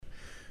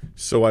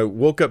So I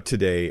woke up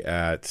today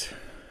at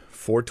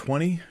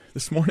 4:20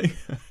 this morning,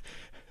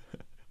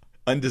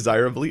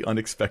 undesirably,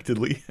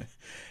 unexpectedly,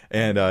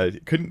 and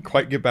couldn't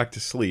quite get back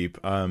to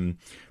sleep.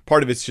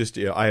 Part of it's just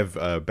I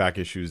have back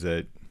issues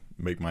that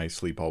make my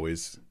sleep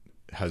always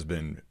has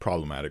been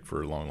problematic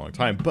for a long, long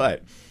time.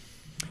 But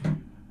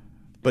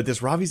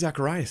this Ravi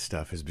Zacharias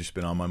stuff has just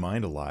been on my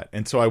mind a lot.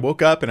 And so I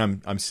woke up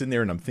and I'm sitting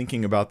there and I'm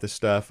thinking about this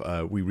stuff.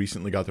 We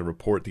recently got the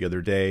report the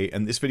other day,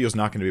 and this video is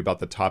not going to be about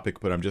the topic,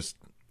 but I'm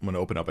going to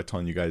open up by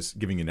telling you guys,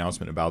 giving an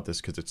announcement about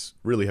this because it's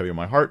really heavy on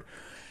my heart.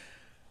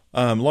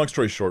 Long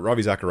story short,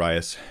 Ravi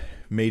Zacharias,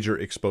 major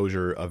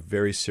exposure of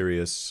very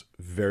serious,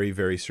 very,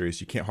 very serious,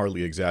 you can't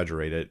hardly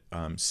exaggerate it,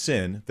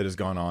 sin that has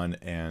gone on,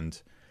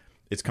 and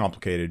it's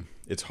complicated,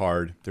 it's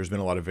hard, there's been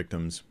a lot of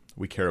victims,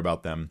 we care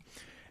about them.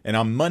 And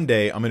on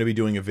Monday, I'm going to be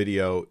doing a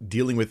video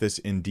dealing with this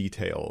in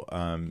detail.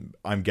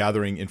 I'm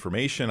gathering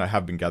information. I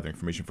have been gathering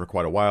information for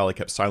quite a while. I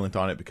kept silent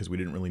on it because we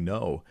didn't really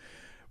know.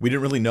 We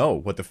didn't really know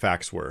what the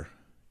facts were,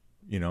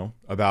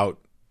 about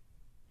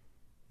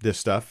this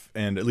stuff.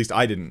 And at least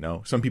I didn't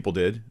know. Some people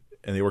did,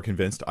 and they were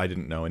convinced. I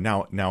didn't know. And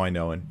now I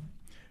know and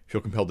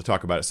feel compelled to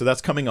talk about it. So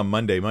that's coming on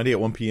Monday at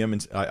 1 p.m.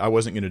 And I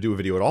wasn't going to do a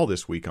video at all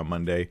this week on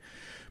Monday,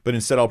 but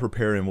instead I'll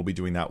prepare and we'll be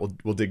doing that.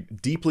 We'll dig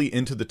deeply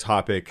into the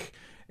topic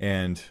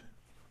and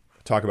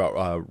talk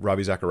about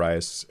Ravi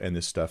Zacharias and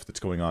this stuff that's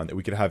going on, that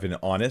we could have an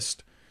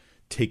honest,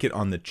 take it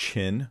on the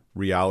chin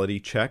reality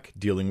check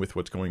dealing with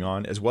what's going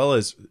on, as well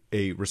as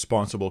a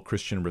responsible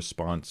Christian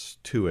response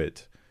to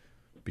it,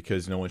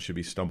 because no one should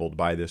be stumbled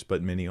by this,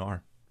 but many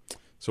are.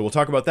 So we'll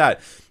talk about that.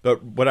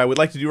 But what I would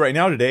like to do right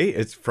now today,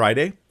 it's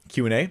Friday,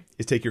 Q&A,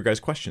 is take your guys'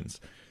 questions.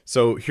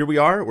 So here we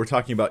are. We're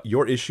talking about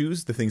your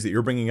issues, the things that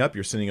you're bringing up.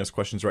 You're sending us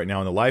questions right now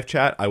in the live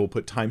chat. I will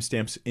put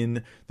timestamps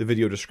in the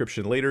video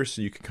description later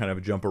so you can kind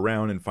of jump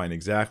around and find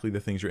exactly the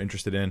things you're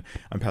interested in.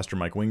 I'm Pastor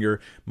Mike Winger.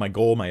 My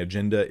goal, my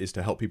agenda is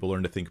to help people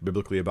learn to think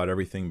biblically about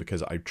everything,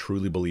 because I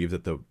truly believe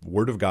that the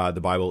Word of God,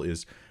 the Bible,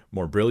 is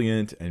more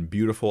brilliant and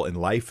beautiful and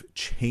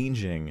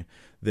life-changing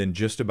than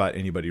just about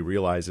anybody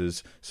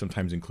realizes,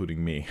 sometimes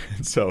including me.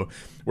 And so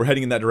we're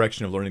heading in that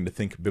direction of learning to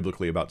think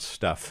biblically about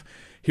stuff.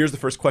 Here's the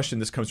first question.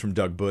 This comes from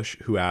Doug Bush,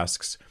 who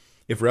asks,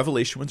 if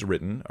Revelation was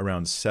written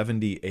around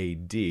 70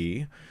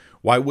 AD,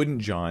 why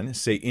wouldn't John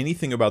say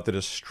anything about the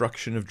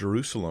destruction of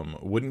Jerusalem?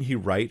 Wouldn't he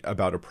write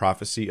about a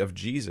prophecy of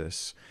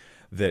Jesus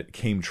that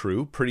came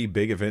true? Pretty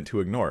big event to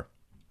ignore.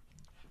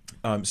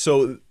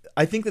 So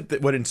I think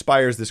that what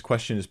inspires this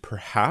question is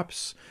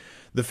perhaps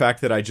the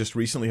fact that I just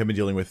recently have been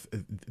dealing with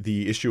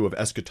the issue of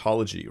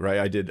eschatology, right?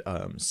 I did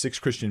 6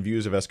 Christian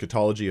views of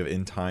eschatology, of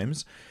end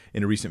times,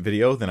 in a recent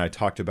video. Then I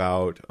talked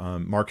about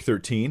Mark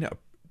 13,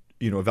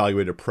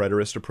 evaluated a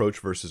preterist approach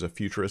versus a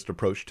futurist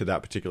approach to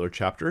that particular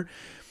chapter.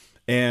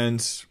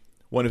 And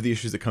one of the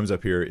issues that comes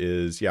up here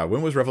is,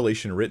 when was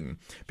Revelation written?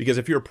 Because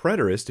if you're a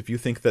preterist, if you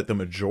think that the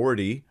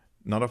majority,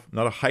 not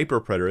a hyper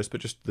preterist,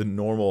 but just the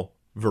normal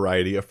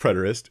variety of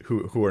preterists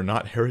who are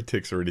not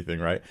heretics or anything,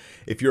 right?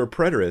 If you're a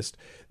preterist,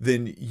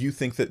 then you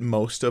think that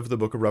most of the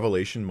book of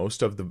Revelation,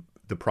 most of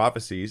the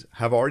prophecies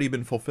have already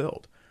been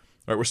fulfilled.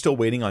 Right? We're still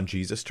waiting on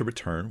Jesus to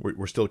return.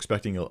 We're still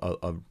expecting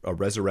a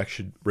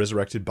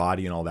resurrected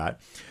body and all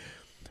that.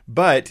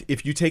 But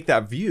if you take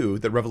that view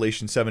that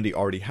Revelation 70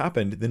 already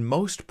happened, then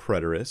most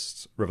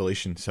preterists,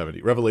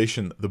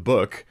 Revelation, the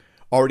book,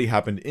 already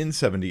happened in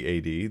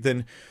 70 AD,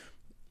 then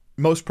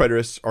most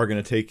preterists are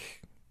going to take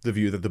the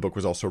view that the book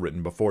was also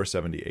written before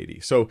 70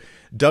 AD. So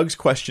Doug's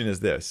question is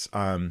this.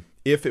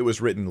 If it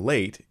was written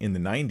late in the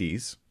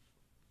 90s,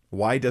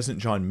 why doesn't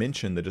John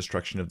mention the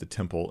destruction of the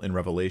temple in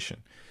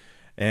Revelation?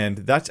 And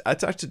that's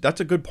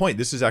a good point.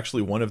 This is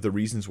actually one of the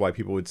reasons why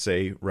people would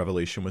say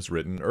Revelation was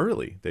written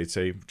early. They'd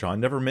say John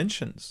never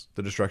mentions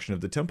the destruction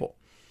of the temple.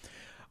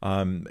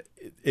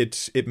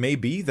 It may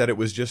be that it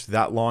was just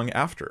that long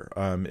after.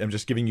 I'm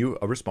just giving you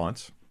a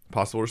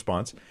possible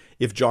response.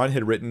 If John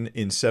had written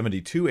in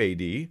 72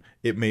 AD,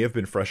 it may have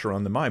been fresher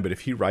on the mind. But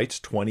if he writes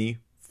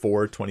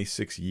 24,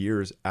 26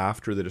 years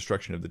after the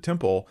destruction of the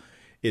temple,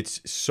 it's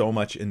so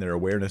much in their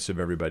awareness of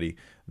everybody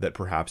that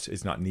perhaps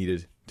it's not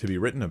needed to be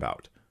written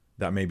about.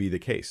 That may be the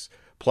case.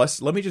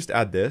 Plus, let me just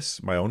add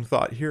this. My own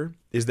thought here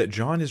is that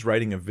John is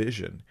writing a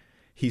vision.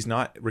 He's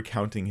not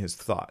recounting his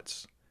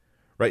thoughts,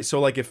 right? So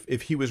like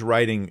if he was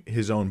writing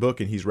his own book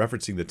and he's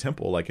referencing the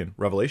temple, like in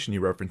Revelation, he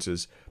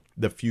references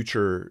the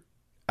future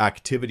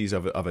activities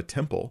of a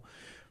temple,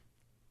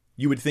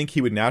 you would think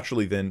he would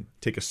naturally then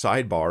take a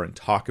sidebar and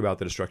talk about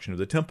the destruction of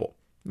the temple.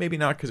 Maybe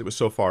not because it was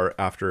so far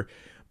after,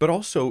 but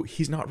also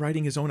he's not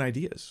writing his own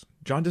ideas.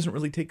 John doesn't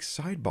really take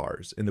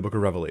sidebars in the book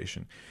of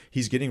Revelation.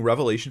 He's getting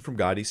revelation from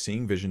God. He's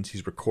seeing visions.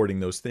 He's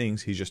recording those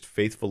things. He's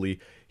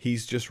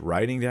just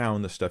writing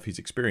down the stuff he's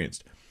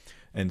experienced.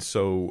 And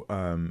so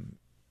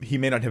he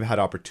may not have had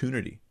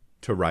opportunity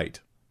to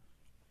write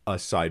a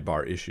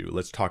sidebar issue.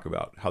 Let's talk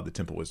about how the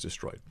temple was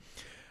destroyed.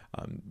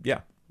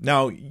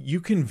 Now,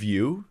 you could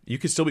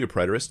still be a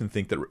preterist and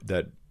think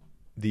that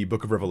the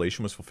book of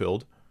Revelation was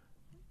fulfilled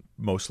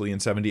mostly in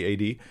 70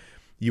 AD.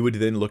 you would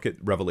then look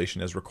at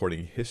Revelation as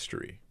recording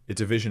history.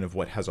 It's a vision of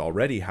what has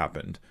already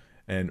happened,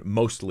 and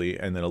mostly,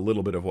 and then a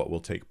little bit of what will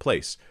take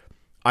place.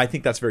 I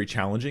think that's very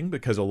challenging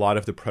because a lot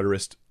of the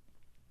preterist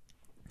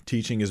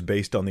teaching is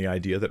based on the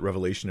idea that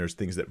Revelation there's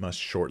things that must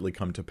shortly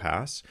come to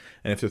pass.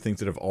 And if they're things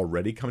that have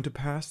already come to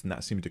pass, then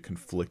that seems to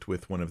conflict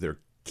with one of their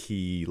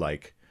key,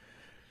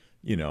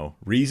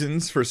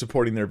 reasons for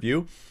supporting their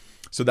view.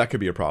 So that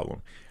could be a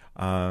problem.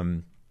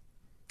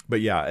 But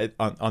yeah,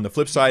 on the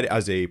flip side,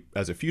 as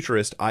a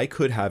futurist, I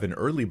could have an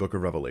early book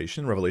of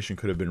Revelation. Revelation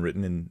could have been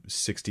written in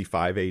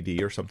 65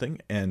 AD or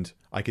something, and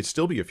I could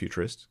still be a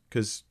futurist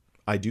because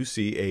I do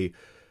see a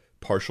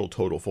partial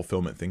total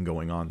fulfillment thing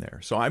going on there.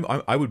 So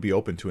I would be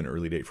open to an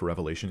early date for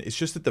Revelation. It's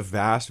just that the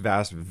vast,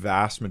 vast,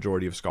 vast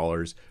majority of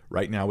scholars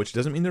right now, which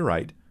doesn't mean they're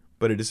right,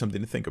 but it is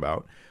something to think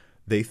about,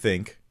 they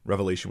think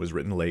Revelation was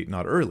written late,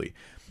 not early.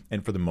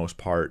 And for the most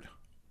part,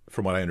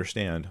 from what I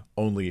understand,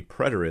 only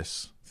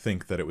preterists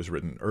think that it was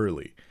written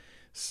early.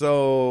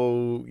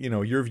 So,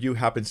 your view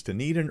happens to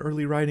need an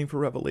early writing for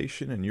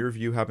Revelation, and your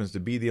view happens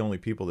to be the only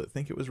people that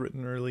think it was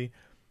written early.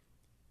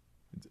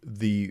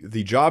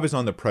 The job is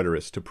on the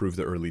preterist to prove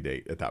the early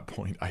date at that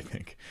point, I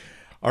think.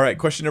 All right,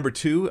 question number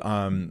 2.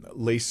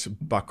 Lace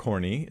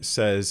Bacorni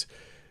says,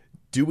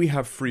 do we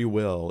have free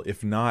will?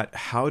 If not,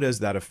 how does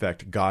that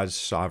affect God's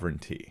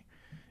sovereignty?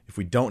 If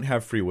we don't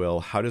have free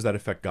will, how does that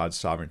affect God's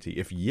sovereignty?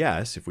 If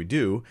yes, if we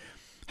do,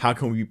 how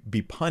can we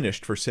be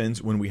punished for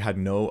sins when we had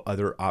no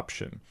other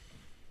option?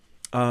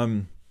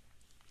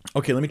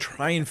 Okay, let me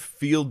try and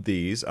field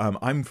these.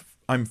 I'm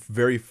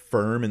very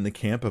firm in the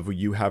camp of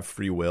you have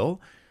free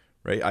will,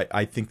 right?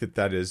 I think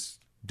that is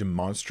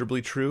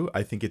demonstrably true.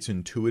 I think it's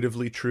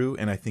intuitively true,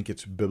 and I think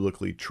it's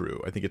biblically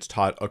true. I think it's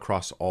taught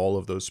across all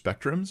of those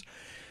spectrums.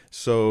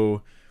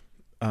 So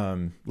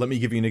let me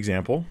give you an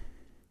example.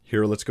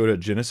 Here, let's go to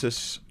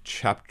Genesis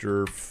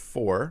chapter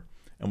 4,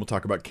 and we'll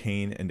talk about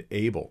Cain and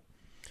Abel.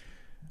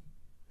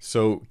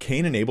 So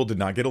Cain and Abel did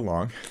not get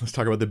along. Let's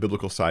talk about the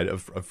biblical side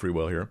of free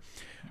will here.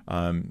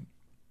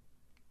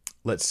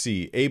 Let's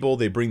see. Abel,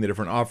 they bring the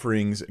different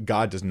offerings.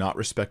 God does not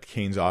respect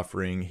Cain's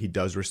offering. He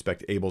does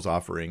respect Abel's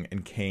offering.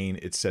 And Cain,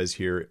 it says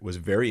here, was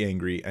very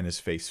angry and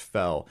his face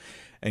fell.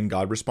 And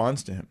God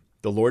responds to him.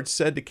 The Lord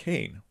said to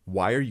Cain,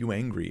 why are you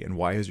angry and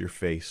why has your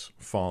face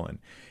fallen?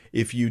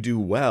 If you do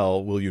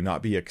well, will you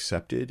not be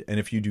accepted? And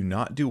if you do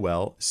not do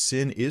well,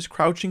 sin is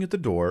crouching at the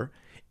door.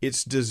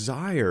 Its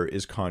desire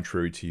is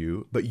contrary to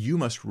you, but you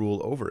must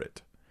rule over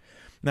it.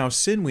 Now,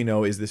 sin, we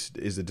know, is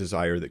a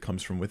desire that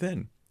comes from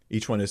within.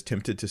 Each one is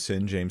tempted to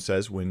sin, James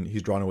says, when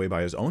he's drawn away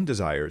by his own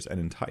desires and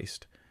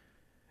enticed.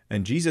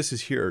 And Jesus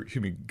is here,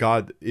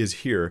 God is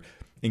here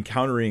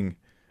encountering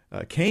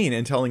Cain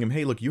and telling him,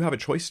 hey, look, you have a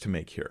choice to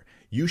make here.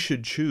 You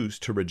should choose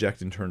to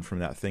reject and turn from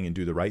that thing and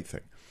do the right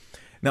thing.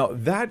 Now,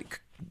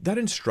 that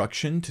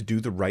instruction to do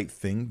the right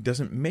thing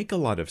doesn't make a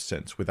lot of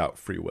sense without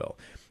free will.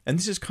 And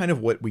this is kind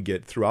of what we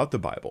get throughout the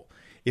Bible.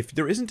 If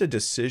there isn't a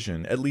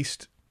decision, at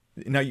least,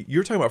 now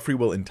you're talking about free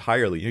will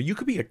entirely.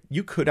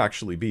 You could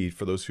actually be,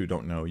 for those who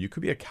don't know, you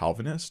could be a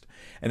Calvinist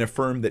and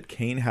affirm that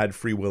Cain had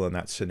free will in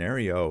that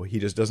scenario. He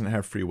just doesn't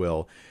have free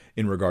will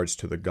in regards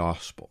to the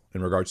gospel,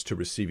 in regards to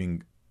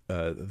receiving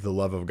the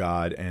love of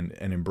God and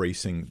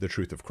embracing the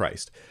truth of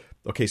Christ.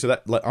 Okay, so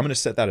I'm going to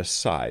set that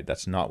aside.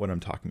 That's not what I'm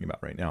talking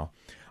about right now.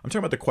 I'm talking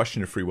about the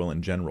question of free will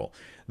in general.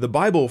 The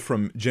Bible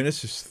from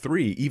Genesis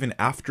 3, even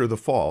after the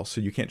fall,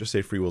 so you can't just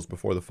say free will is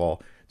before the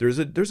fall, there's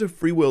a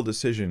free will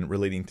decision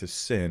relating to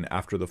sin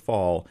after the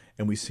fall,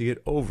 and we see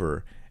it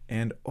over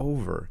and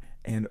over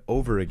and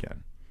over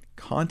again,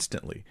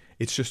 constantly.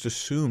 It's just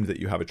assumed that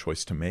you have a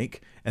choice to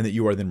make and that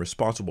you are then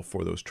responsible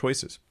for those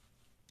choices.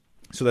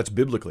 So that's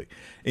biblically.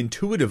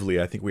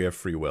 Intuitively, I think we have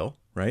free will,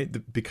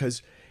 right?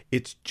 Because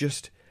it's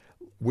just,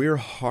 we're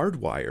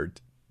hardwired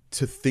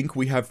to think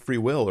we have free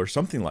will or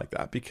something like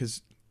that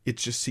because it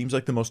just seems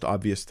like the most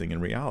obvious thing in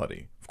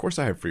reality. Of course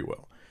I have free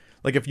will.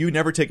 Like if you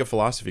never take a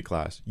philosophy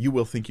class, you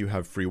will think you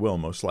have free will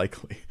most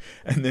likely.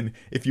 And then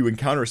if you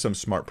encounter some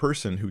smart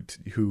person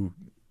who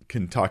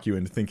can talk you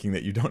into thinking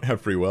that you don't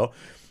have free will,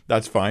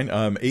 that's fine.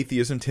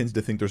 Atheism tends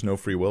to think there's no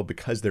free will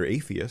because they're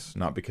atheists,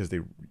 not because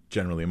they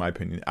generally, in my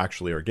opinion,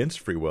 actually are against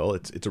free will.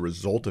 It's a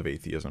result of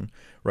atheism,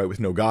 right?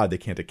 With no God, they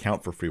can't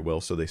account for free will,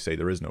 so they say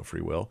there is no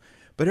free will.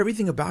 But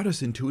everything about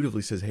us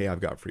intuitively says, hey,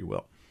 I've got free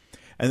will.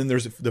 And then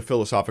there's the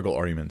philosophical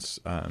arguments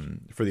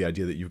for the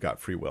idea that you've got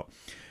free will.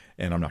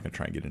 And I'm not going to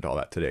try and get into all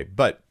that today.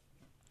 But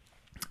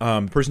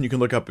the person you can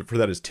look up for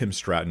that is Tim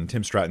Stratton.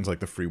 Tim Stratton's like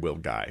the free will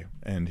guy.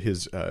 And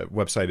his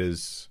website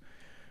is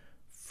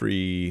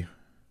free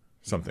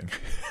something.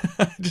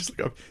 Just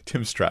look up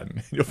Tim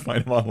Stratton. You'll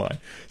find him online.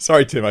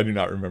 Sorry, Tim, I do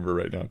not remember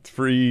right now. It's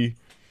The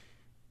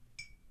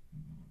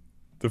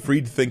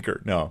Freed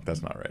Thinker. No,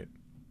 that's not right.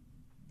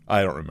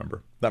 I don't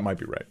remember. That might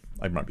be right.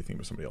 I might be thinking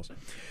of somebody else.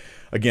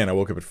 Again, I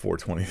woke up at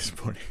 4:20 this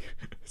morning,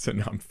 so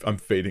now I'm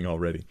fading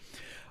already.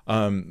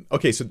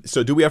 Okay,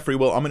 so do we have free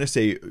will? I'm going to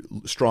say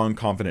strong,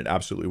 confident,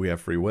 absolutely we have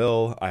free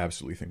will. I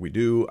absolutely think we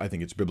do. I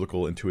think it's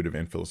biblical, intuitive,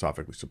 and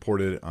philosophically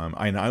supported.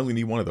 I only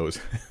need one of those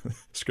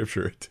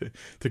scripture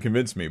to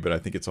convince me, but I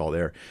think it's all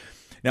there.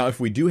 Now, if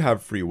we do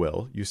have free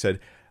will, you said,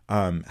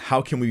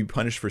 how can we be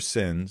punished for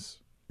sins?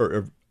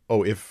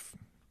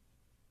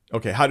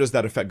 Okay, how does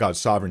that affect God's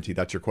sovereignty?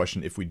 That's your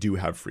question. If we do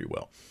have free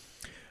will,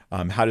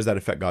 how does that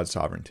affect God's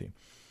sovereignty?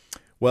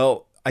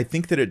 Well, I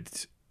think that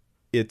it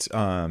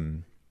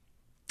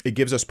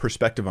gives us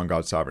perspective on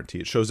God's sovereignty.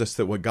 It shows us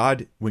that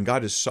when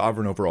God is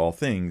sovereign over all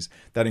things,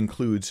 that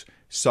includes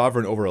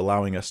sovereign over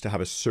allowing us to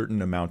have a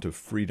certain amount of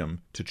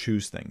freedom to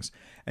choose things.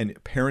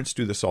 And parents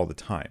do this all the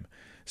time.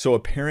 So a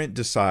parent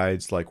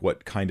decides like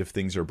what kind of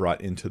things are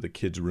brought into the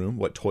kid's room,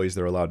 what toys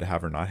they're allowed to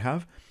have or not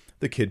have.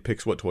 The kid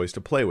picks what toys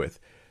to play with.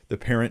 The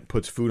parent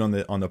puts food on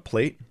the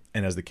plate,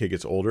 and as the kid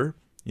gets older,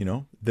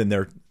 then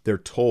they're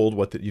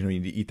told you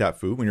need to eat that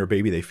food. When you're a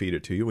baby, they feed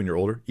it to you. When you're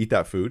older, eat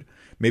that food.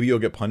 Maybe you'll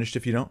get punished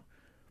if you don't,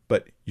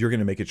 but you're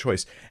going to make a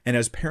choice. And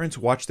as parents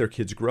watch their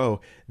kids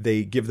grow,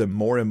 they give them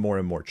more and more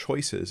and more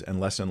choices and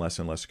less and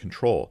less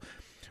control.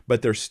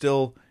 But there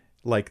still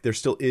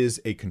is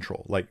a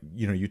control. Like,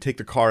 you take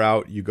the car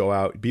out, you go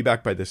out, be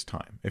back by this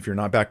time. If you're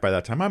not back by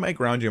that time, I might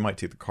ground you, I might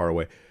take the car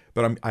away.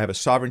 But I have a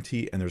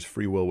sovereignty, and there's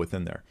free will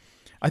within there.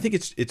 I think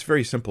it's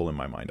very simple in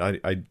my mind.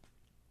 I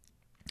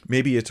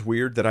maybe it's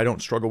weird that I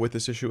don't struggle with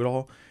this issue at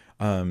all.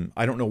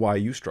 I don't know why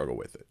you struggle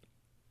with it.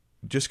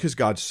 Just because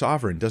God's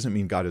sovereign doesn't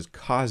mean God is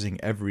causing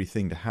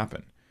everything to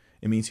happen.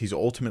 It means he's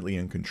ultimately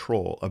in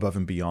control above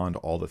and beyond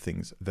all the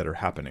things that are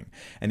happening.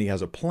 And he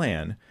has a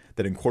plan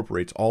that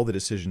incorporates all the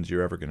decisions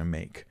you're ever going to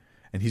make.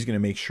 And he's going to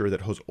make sure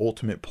that those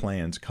ultimate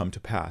plans come to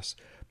pass.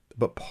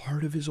 But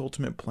part of his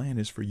ultimate plan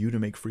is for you to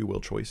make free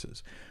will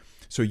choices.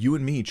 So you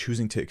and me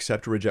choosing to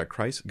accept or reject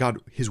Christ, God,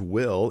 his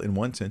will in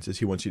one sense is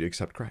he wants you to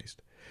accept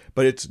Christ.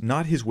 But it's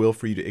not his will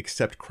for you to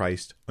accept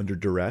Christ under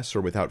duress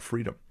or without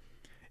freedom.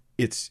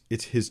 It's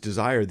his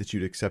desire that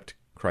you'd accept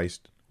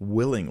Christ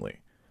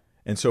willingly.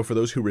 And so for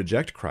those who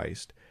reject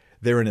Christ,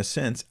 they're in a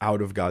sense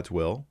out of God's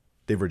will.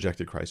 They've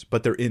rejected Christ,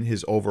 but they're in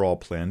his overall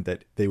plan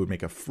that they would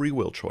make a free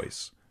will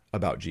choice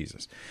about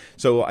Jesus.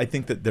 So I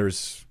think that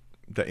there's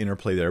the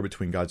interplay there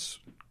between God's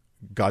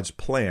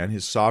plan,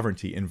 his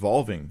sovereignty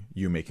involving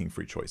you making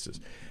free choices.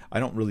 I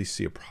don't really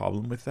see a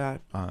problem with that.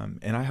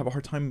 And I have a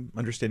hard time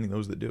understanding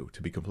those that do,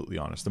 to be completely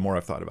honest, the more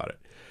I've thought about it.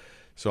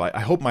 So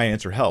I hope my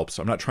answer helps.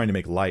 I'm not trying to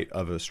make light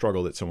of a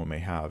struggle that someone may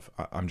have.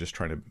 I'm just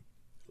trying to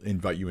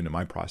invite you into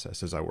my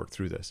process as I work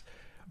through this.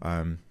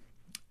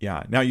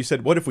 Yeah. Now you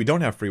said, what if we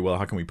don't have free will?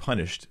 How can we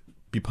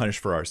be punished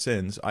for our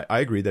sins? I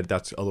agree that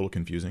that's a little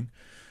confusing.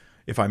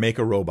 If I make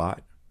a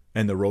robot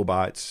and the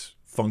robot's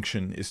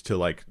function is to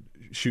like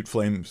shoot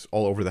flames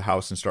all over the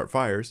house and start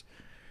fires,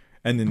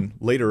 and then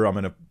later I'm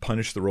going to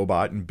punish the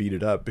robot and beat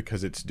it up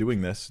because it's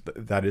doing this,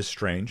 that is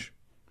strange.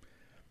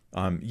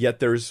 Yet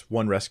there's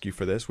one rescue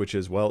for this, which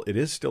is, well, it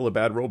is still a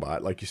bad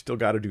robot. Like, you still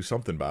got to do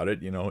something about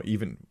it,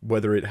 even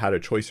whether it had a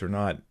choice or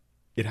not,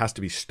 it has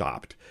to be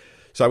stopped.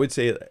 So I would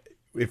say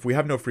if we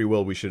have no free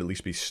will, we should at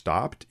least be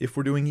stopped if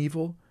we're doing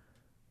evil.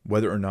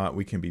 Whether or not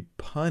we can be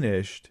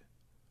punished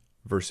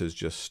versus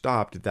just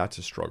stopped, that's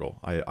a struggle.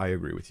 I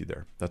agree with you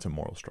there. That's a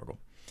moral struggle.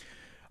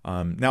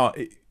 Now,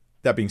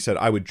 that being said,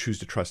 I would choose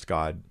to trust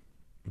God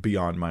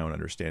beyond my own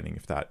understanding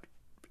if that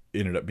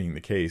ended up being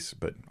the case,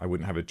 but I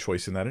wouldn't have a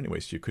choice in that anyway,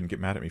 so you couldn't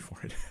get mad at me for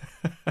it.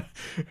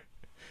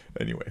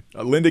 Anyway,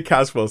 Linda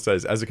Caswell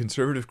says, as a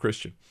conservative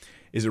Christian,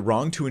 is it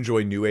wrong to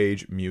enjoy New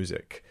Age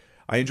music?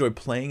 I enjoy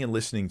playing and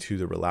listening to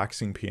the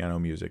relaxing piano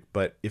music,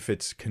 but if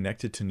it's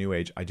connected to New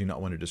Age, I do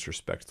not want to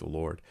disrespect the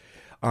Lord.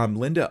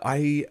 Linda,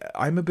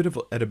 I'm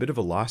at a bit of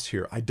a loss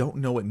here. I don't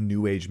know what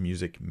New Age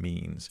music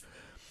means.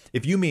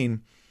 If you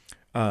mean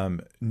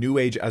New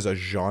Age as a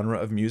genre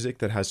of music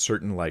that has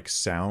certain like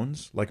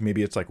sounds, like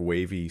maybe it's like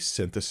wavy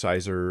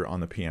synthesizer on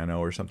the piano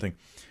or something.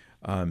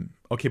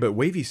 Okay, but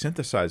wavy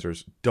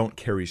synthesizers don't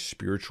carry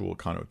spiritual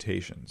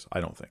connotations,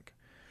 I don't think.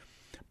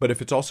 But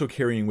if it's also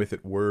carrying with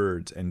it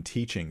words and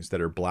teachings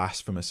that are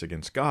blasphemous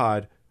against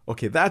God,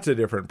 okay, that's a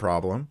different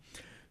problem.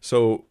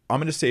 So I'm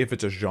going to say if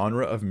it's a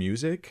genre of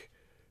music,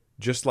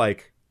 just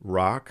like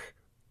rock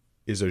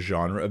is a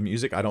genre of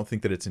music, I don't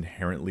think that it's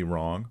inherently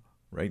wrong.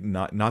 Right?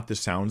 Not the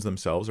sounds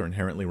themselves are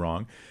inherently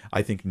wrong.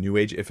 I think New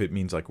Age, if it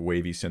means like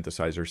wavy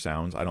synthesizer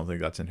sounds, I don't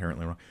think that's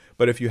inherently wrong.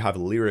 But if you have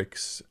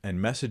lyrics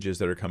and messages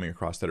that are coming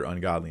across that are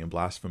ungodly and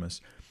blasphemous,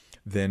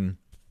 then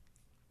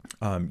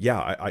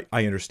I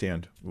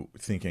understand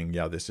thinking,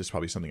 this is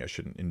probably something I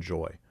shouldn't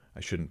enjoy. I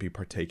shouldn't be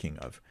partaking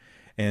of.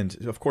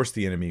 And of course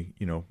the enemy,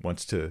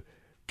 wants to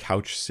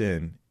couch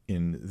sin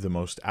in the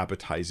most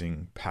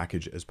appetizing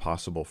package as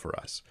possible for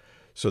us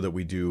so that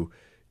we do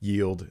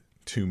yield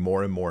to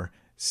more and more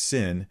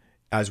sin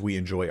as we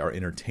enjoy our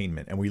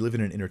entertainment. And we live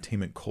in an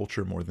entertainment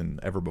culture more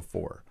than ever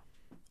before,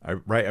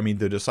 right? I mean,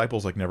 the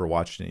disciples never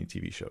watched any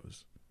TV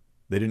shows.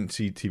 They didn't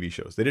see TV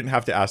shows. They didn't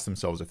have to ask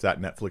themselves if that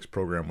Netflix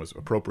program was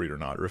appropriate or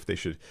not, or if they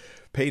should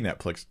pay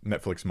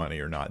Netflix money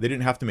or not. They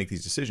didn't have to make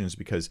these decisions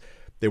because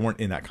They weren't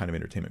in that kind of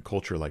entertainment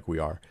culture like we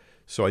are.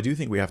 So I do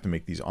think we have to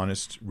make these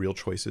honest, real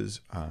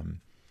choices.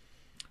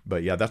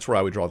 But yeah, that's where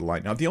I would draw the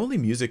line. Now, the only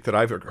music that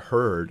I've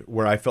heard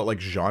where I felt like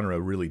genre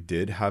really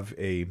did have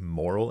a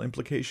moral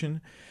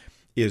implication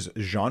is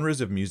genres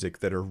of music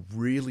that are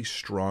really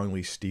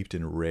strongly steeped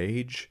in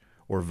rage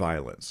or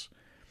violence.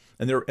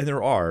 And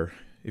there are,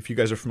 if you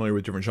guys are familiar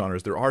with different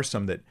genres, there are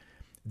some that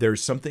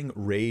there's something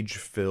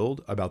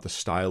rage-filled about the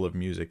style of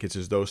music. It's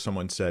as though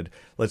someone said,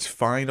 let's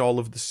find all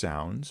of the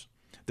sounds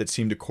that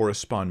seem to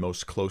correspond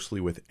most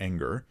closely with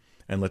anger,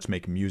 and let's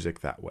make music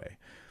that way.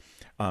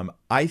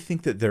 I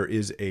think that there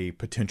is a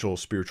potential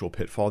spiritual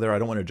pitfall there. I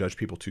don't want to judge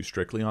people too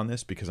strictly on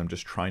this because I'm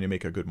just trying to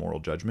make a good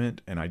moral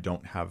judgment, and I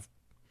don't have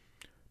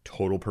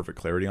total perfect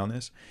clarity on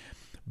this.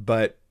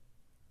 But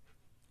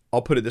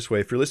I'll put it this way.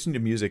 If you're listening to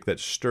music that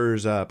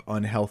stirs up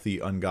unhealthy,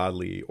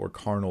 ungodly, or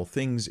carnal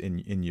things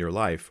in your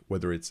life,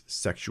 whether it's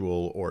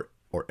sexual or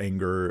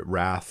anger,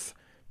 wrath,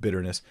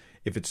 bitterness,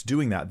 if it's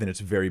doing that, then it's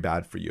very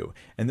bad for you.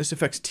 And this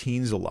affects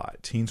teens a lot.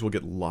 Teens will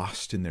get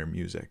lost in their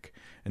music,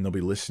 and they'll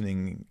be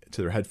listening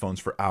to their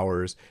headphones for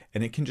hours,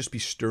 and it can just be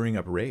stirring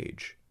up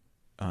rage,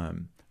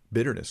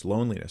 bitterness,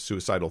 loneliness,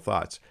 suicidal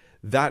thoughts.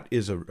 That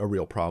is a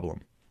real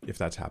problem if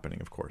that's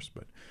happening, of course.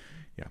 But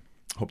yeah,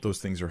 hope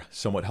those things are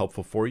somewhat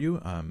helpful for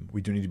you.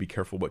 We do need to be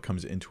careful what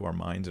comes into our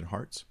minds and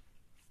hearts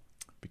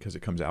because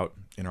it comes out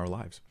in our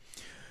lives.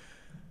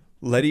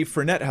 Letty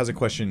Frenette has a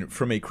question.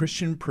 From a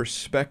Christian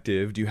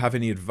perspective, do you have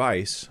any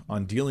advice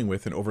on dealing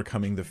with and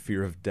overcoming the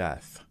fear of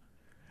death?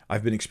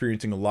 I've been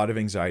experiencing a lot of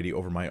anxiety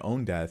over my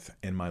own death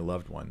and my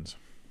loved ones.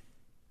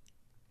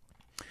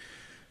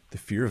 The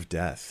fear of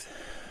death.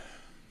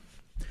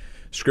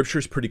 Scripture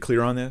is pretty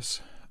clear on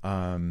this.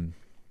 Let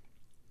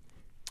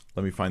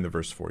me find the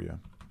verse for you.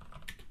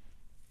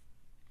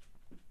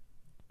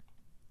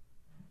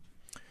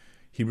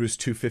 Hebrews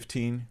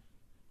 2:15.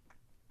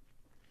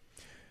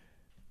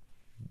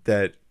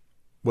 That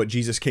what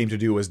Jesus came to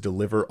do was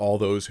deliver all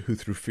those who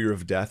through fear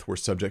of death were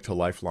subject to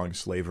lifelong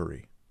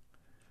slavery.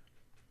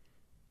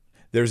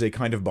 There's a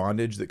kind of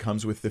bondage that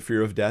comes with the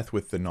fear of death,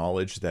 with the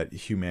knowledge that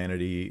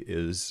humanity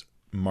is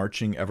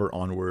marching ever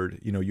onward.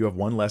 You know, you have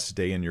one less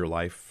day in your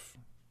life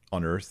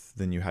on earth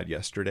than you had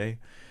yesterday.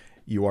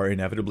 You are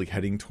inevitably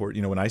heading toward,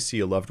 when I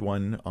see a loved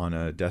one on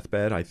a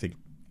deathbed, I think,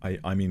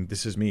 I mean,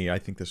 this is me. I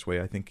think this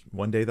way. I think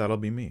one day that'll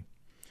be me.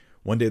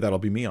 One day that'll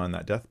be me on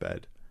that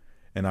deathbed.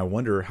 And I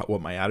wonder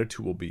what my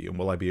attitude will be. And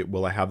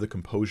will I have the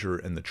composure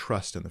and the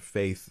trust and the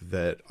faith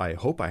that I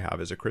hope I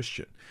have as a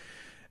Christian?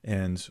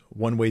 And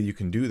one way you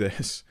can do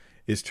this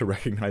is to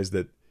recognize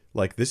that,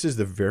 like, this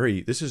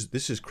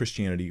is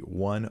Christianity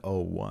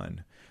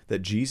 101,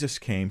 that Jesus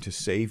came to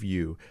save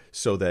you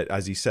so that,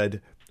 as he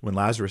said when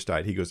Lazarus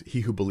died, he goes,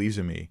 he who believes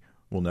in me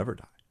will never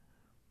die,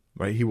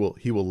 right? He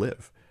will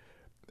live.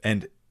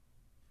 And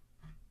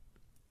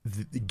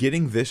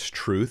getting this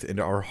truth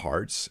into our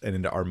hearts and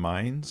into our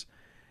minds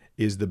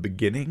is the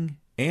beginning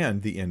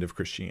and the end of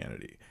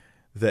Christianity.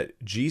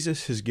 That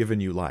Jesus has given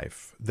you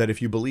life, that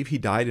if you believe he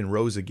died and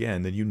rose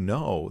again, then you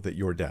know that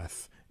your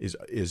death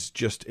is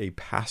just a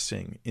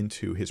passing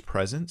into his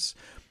presence.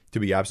 To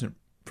be absent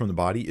from the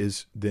body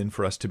is then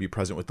for us to be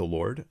present with the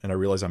Lord. And I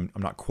realize I'm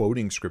not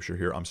quoting scripture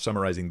here. I'm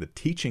summarizing the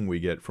teaching we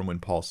get from when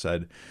Paul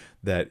said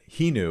that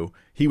he knew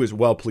he was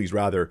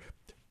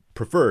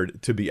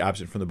preferred to be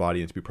absent from the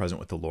body and to be present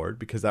with the Lord,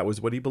 because that was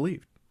what he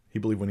believed. He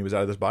believed when he was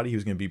out of this body, he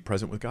was going to be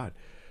present with God.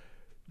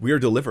 We are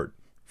delivered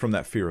from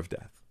that fear of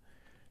death.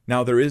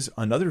 Now, there is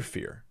another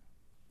fear,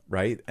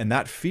 right? And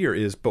that fear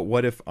is, but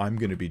what if I'm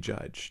going to be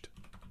judged?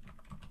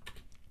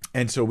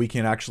 And so we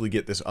can actually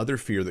get this other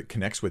fear that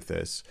connects with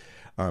this.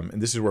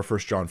 And this is where 1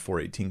 John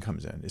 4:18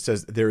 comes in. It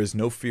says, there is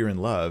no fear in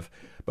love,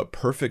 but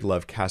perfect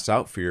love casts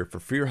out fear, for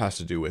fear has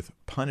to do with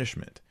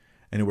punishment.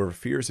 And whoever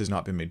fears has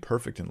not been made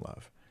perfect in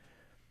love.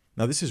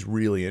 Now, this is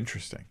really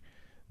interesting.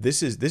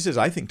 This is,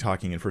 I think,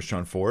 talking in 1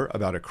 John 4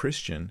 about a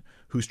Christian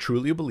who's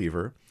truly a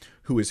believer,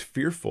 who is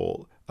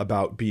fearful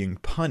about being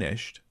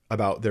punished,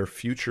 about their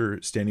future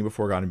standing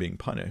before God and being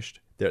punished.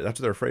 That's what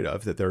they're afraid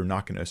of, that they're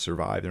not going to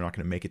survive. They're not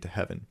going to make it to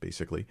heaven,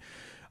 basically.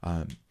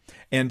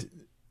 And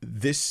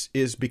this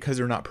is because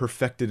they're not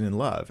perfected in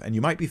love. And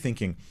you might be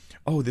thinking,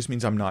 oh, this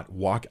means I'm not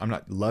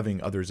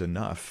loving others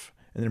enough.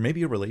 And there may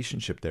be a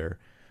relationship there,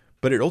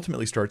 but it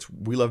ultimately starts,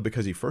 we love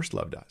because he first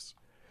loved us.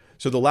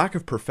 So the lack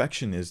of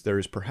perfection there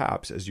is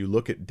perhaps, as you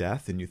look at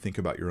death and you think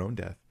about your own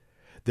death,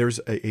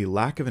 there's a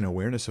lack of an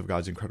awareness of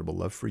God's incredible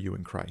love for you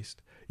in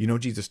Christ. You know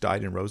Jesus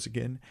died and rose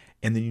again,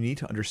 and then you need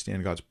to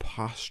understand God's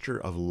posture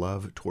of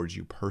love towards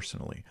you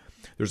personally.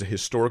 There's a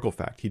historical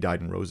fact, he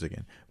died and rose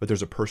again, but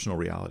there's a personal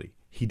reality.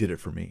 He did it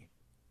for me.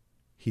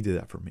 He did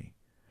that for me.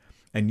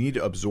 And you need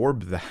to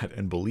absorb that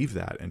and believe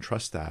that and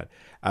trust that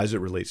as it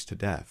relates to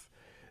death.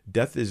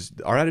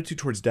 Our attitude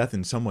towards death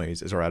in some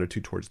ways is our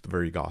attitude towards the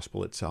very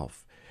gospel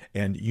itself.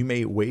 And you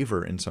may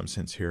waver in some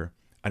sense here.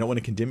 I don't want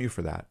to condemn you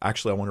for that.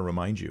 Actually, I want to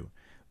remind you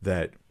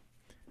that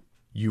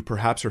you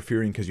perhaps are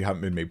fearing because you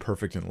haven't been made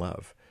perfect in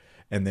love.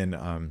 And then,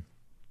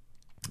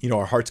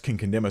 our hearts can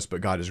condemn us, but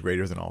God is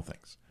greater than all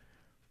things,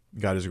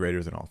 God is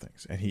greater than all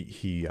things. And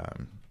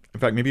in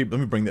fact, maybe let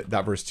me bring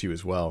that verse to you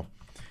as well,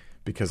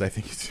 because I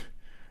think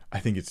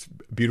it's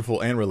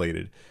beautiful and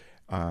related.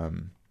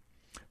 1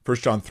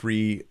 John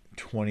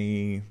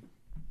 3:20.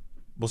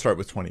 We'll start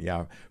with 20.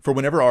 Yeah. For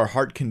whenever our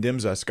heart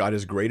condemns us, God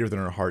is greater than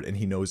our heart, and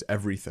he knows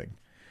everything.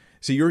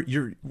 See,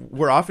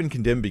 we're often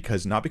condemned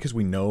not because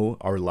we know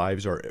our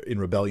lives are in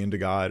rebellion to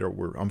God,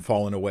 or I'm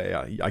falling away.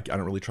 I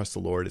don't really trust the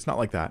Lord. It's not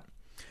like that.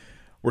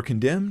 We're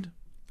condemned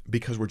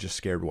because we're just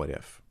scared. What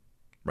if,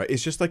 right?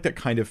 It's just like that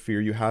kind of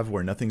fear you have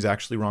where nothing's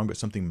actually wrong, but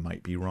something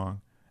might be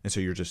wrong. And so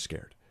you're just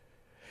scared.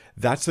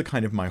 That's the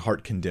kind of my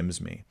heart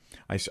condemns me.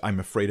 I'm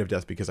afraid of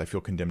death because I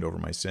feel condemned over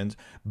my sins,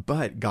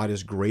 but God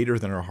is greater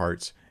than our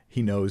hearts.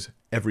 He knows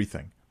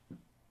everything.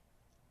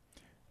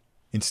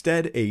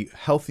 Instead, a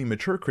healthy,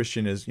 mature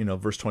Christian is,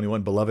 verse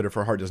 21, beloved, if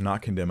our heart does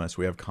not condemn us,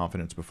 we have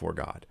confidence before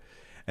God.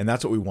 And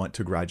that's what we want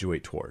to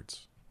graduate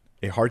towards.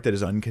 A heart that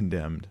is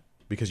uncondemned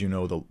because you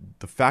know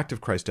the fact of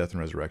Christ's death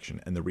and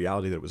resurrection and the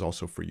reality that it was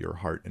also for your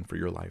heart and for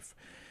your life.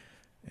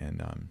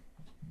 And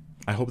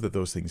I hope that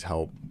those things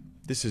help.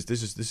 This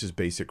is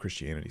basic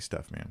Christianity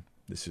stuff, man.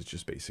 This is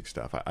just basic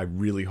stuff. I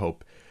really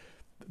hope,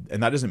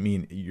 and that doesn't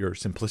mean you're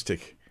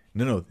simplistic.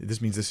 No,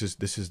 this means this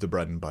is the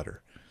bread and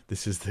butter.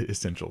 This is the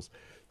essentials.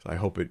 So I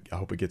hope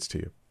it gets to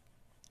you.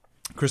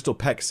 Crystal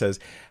Peck says,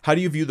 how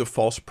do you view the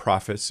false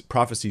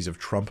prophecies of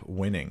Trump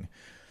winning?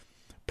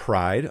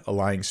 Pride, a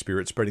lying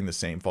spirit spreading the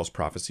same false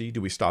prophecy. Do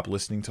we stop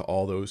listening to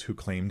all those who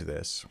claimed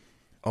this?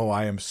 Oh,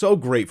 I am so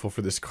grateful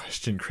for this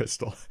question,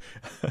 Crystal.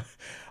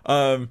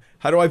 How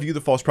do I view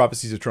the false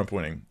prophecies of Trump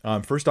winning?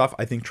 First off,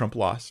 I think Trump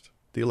lost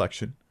the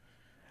election.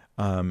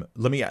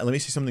 Let me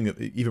say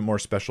something even more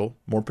special,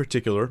 more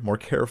particular, more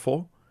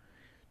careful.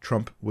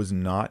 Trump was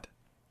not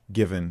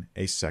given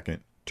a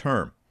second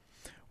term.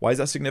 Why is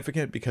that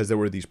significant? Because there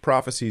were these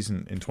prophecies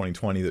in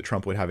 2020 that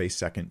Trump would have a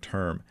second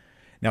term.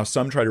 Now,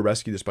 some try to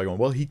rescue this by going,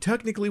 well, he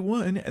technically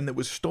won and that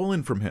was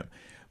stolen from him.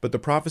 But the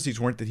prophecies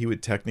weren't that he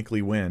would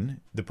technically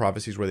win. The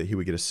prophecies were that he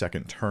would get a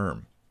second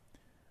term,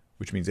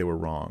 which means they were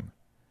wrong.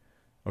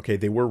 Okay,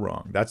 they were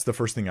wrong. That's the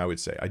first thing I would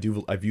say. I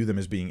view them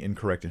as being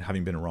incorrect and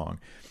having been wrong.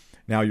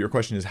 Now, your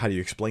question is, how do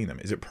you explain them?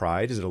 Is it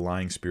pride? Is it a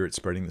lying spirit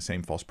spreading the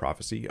same false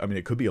prophecy? I mean,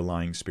 it could be a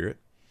lying spirit.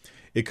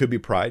 It could be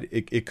pride.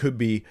 It could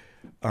be,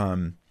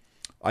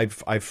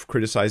 I've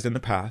criticized in the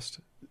past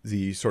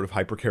the sort of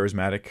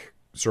hyper-charismatic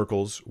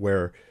circles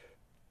where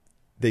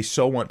they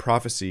so want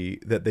prophecy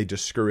that they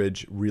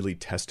discourage really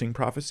testing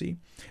prophecy.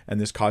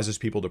 And this causes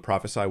people to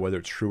prophesy whether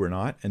it's true or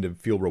not and to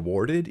feel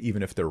rewarded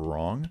even if they're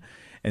wrong.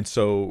 And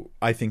so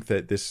I think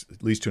that this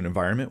leads to an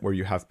environment where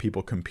you have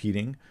people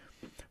competing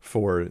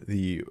for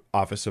the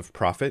office of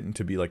prophet and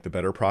to be like the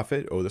better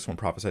prophet. Oh, this one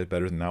prophesies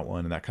better than that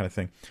one and that kind of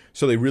thing.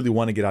 So they really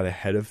want to get out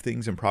ahead of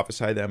things and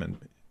prophesy them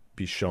and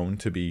be shown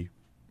to be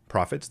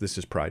prophets. This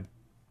is pride.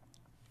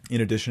 In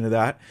addition to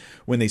that,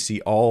 when they see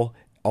all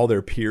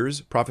their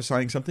peers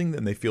prophesying something,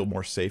 then they feel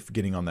more safe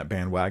getting on that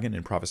bandwagon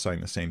and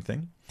prophesying the same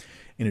thing.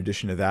 In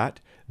addition to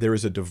that, there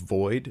is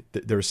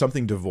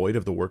something devoid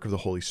of the work of the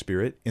Holy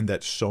Spirit in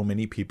that so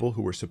many people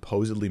who were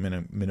supposedly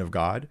men of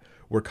God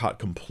were caught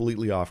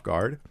completely off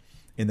guard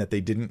in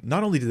that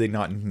not only did they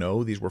not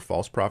know these were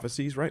false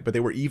prophecies, right, but they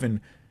were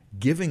even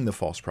giving the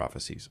false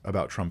prophecies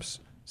about Trump's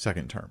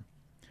second term.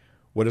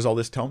 What does all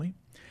this tell me?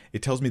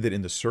 It tells me that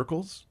in the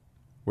circles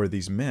where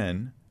these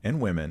men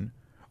and women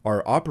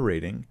are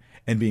operating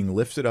and being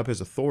lifted up as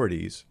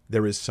authorities,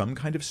 there is some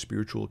kind of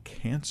spiritual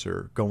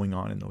cancer going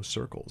on in those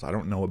circles. I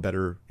don't know a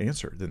better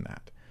answer than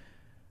that.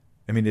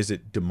 I mean, is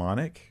it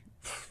demonic?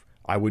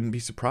 I wouldn't be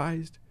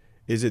surprised.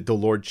 Is it the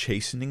Lord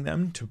chastening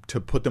them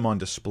to put them on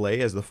display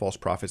as the false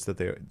prophets that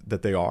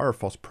they are, or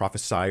false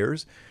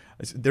prophesiers?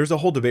 There's a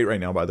whole debate right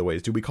now, by the way,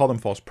 is do we call them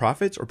false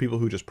prophets or people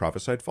who just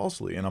prophesied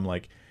falsely? And I'm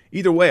like,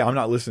 either way, I'm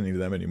not listening to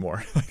them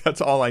anymore.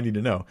 That's all I need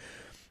to know.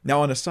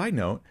 Now, on a side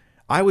note,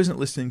 I wasn't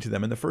listening to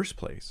them in the first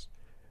place.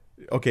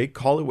 Okay,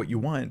 call it what you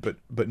want,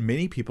 but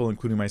many people,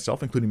 including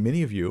myself, including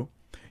many of you,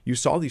 you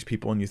saw these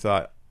people and you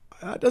thought,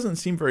 that doesn't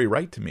seem very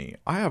right to me.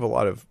 I have a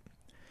lot of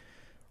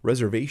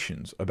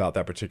reservations about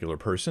that particular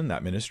person,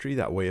 that ministry,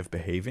 that way of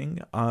behaving.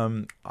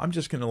 I'm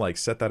just going to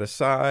set that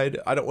aside.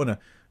 I don't want to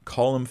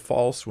call them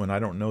false when I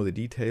don't know the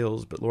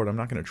details, but Lord, I'm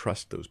not going to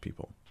trust those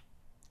people.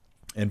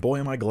 And boy,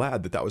 am I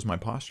glad that was my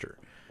posture.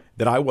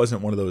 That I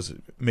wasn't one of those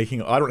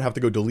I don't have to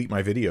go delete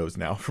my videos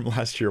now from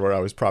last year where I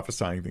was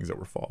prophesying things that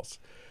were false.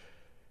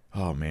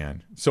 Oh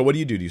man. So what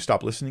do? Do you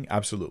stop listening?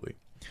 Absolutely.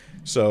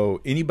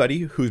 So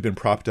anybody who's been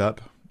propped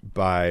up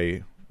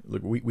by,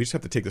 look, we just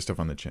have to take this stuff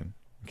on the chin.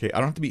 Okay. I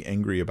don't have to be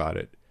angry about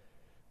it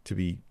to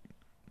be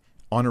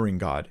honoring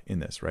God in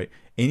this, right?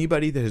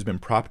 Anybody that has been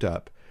propped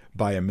up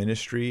by a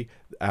ministry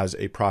as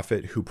a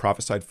prophet who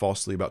prophesied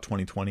falsely about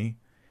 2020,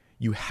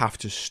 you have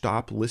to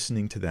stop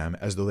listening to them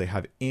as though they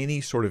have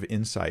any sort of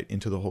insight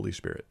into the Holy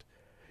Spirit.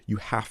 You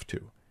have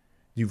to.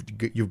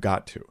 You've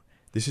got to.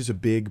 This is a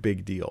big,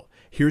 big deal.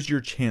 Here's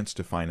your chance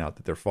to find out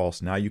that they're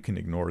false. Now you can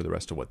ignore the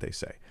rest of what they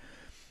say.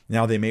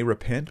 Now they may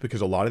repent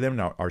because a lot of them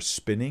now are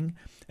spinning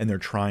and they're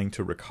trying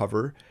to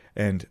recover.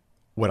 And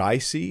what I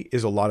see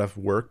is a lot of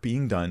work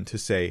being done to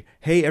say,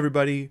 hey,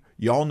 everybody,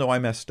 y'all know I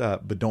messed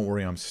up, but don't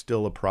worry, I'm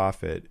still a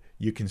prophet.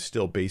 You can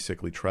still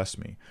basically trust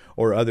me.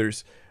 Or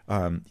others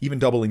even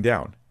doubling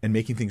down and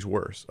making things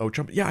worse. Oh,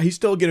 Trump, yeah, he's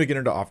still going to get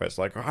into office.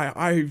 Like,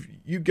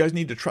 you guys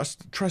need to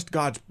trust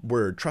God's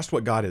word, trust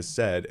what God has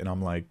said. And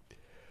I'm like,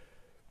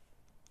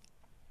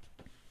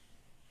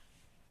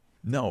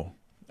 no,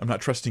 I'm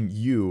not trusting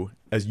you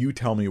as you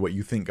tell me what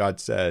you think God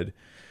said.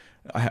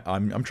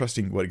 I'm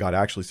trusting what God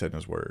actually said in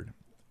his word.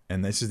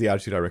 And this is the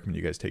attitude I recommend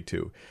you guys take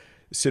too.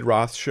 Sid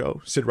Roth's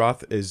show. Sid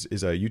Roth is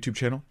a YouTube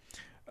channel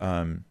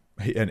and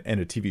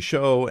a TV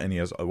show, and he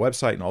has a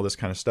website and all this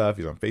kind of stuff.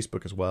 He's on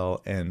Facebook as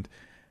well. And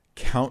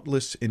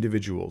countless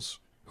individuals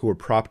who were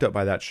propped up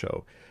by that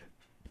show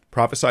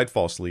prophesied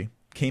falsely,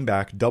 came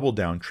back, doubled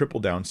down,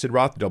 tripled down. Sid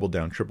Roth doubled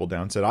down, tripled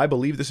down, said, I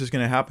believe this is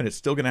going to happen. It's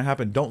still going to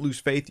happen. Don't lose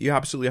faith. You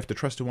absolutely have to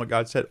trust in what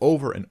God said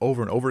over and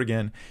over and over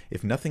again.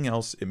 If nothing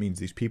else, it means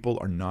these people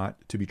are not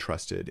to be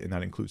trusted. And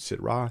that includes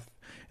Sid Roth,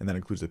 and that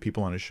includes the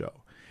people on his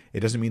show. It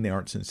doesn't mean they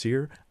aren't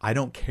sincere. I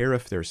don't care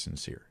if they're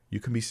sincere.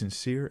 You can be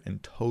sincere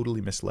and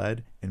totally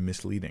misled and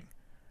misleading.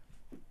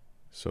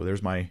 So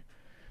there's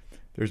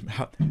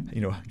how,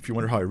 if you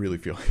wonder how I really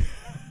feel,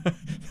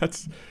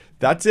 that's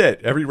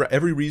it.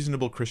 Every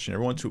reasonable Christian,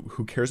 everyone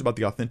who cares about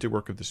the authentic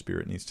work of the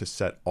Spirit needs to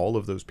set all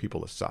of those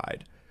people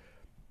aside.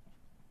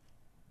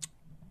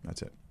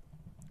 That's it.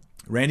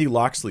 Randy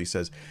Loxley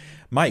says,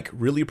 Mike,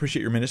 really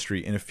appreciate your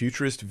ministry in a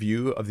futurist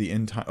view of the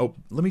end time. Oh,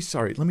 let me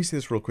say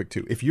this real quick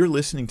too. If you're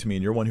listening to me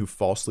and you're one who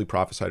falsely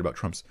prophesied about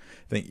Trump's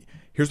thing,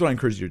 here's what I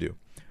encourage you to do.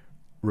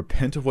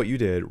 Repent of what you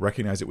did.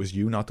 Recognize it was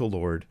you, not the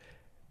Lord.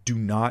 Do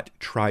not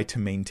try to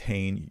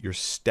maintain your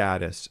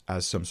status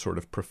as some sort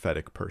of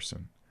prophetic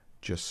person.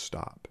 Just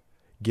stop.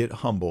 Get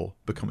humble,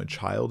 become a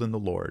child in the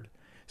Lord,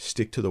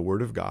 stick to the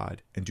word of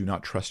God, and do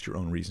not trust your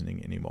own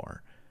reasoning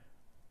anymore.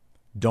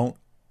 Don't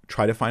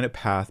try to find a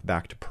path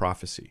back to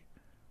prophecy.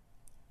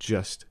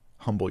 Just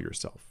humble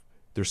yourself.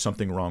 There's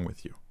something wrong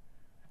with you,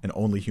 and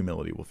only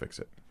humility will fix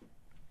it.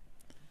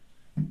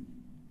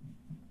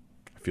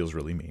 It feels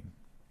really mean,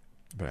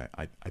 but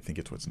I think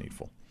it's what's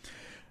needful.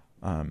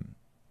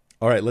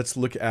 All right, let's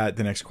look at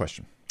the next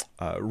question.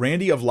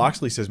 Randy of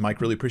Loxley says,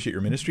 Mike, really appreciate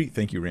your ministry.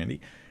 Thank you, Randy.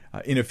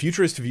 In a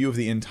futurist view of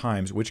the end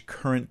times, which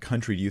current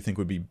country do you think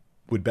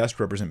would best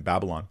represent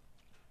Babylon?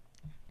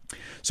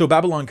 So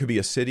Babylon could be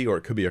a city or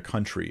it could be a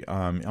country.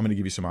 I'm going to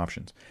give you some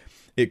options.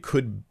 It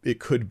could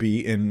be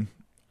in,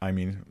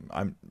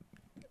 I'm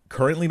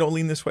currently don't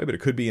lean this way, but it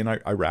could be in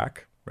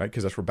Iraq, right?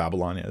 Because that's where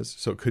Babylon is.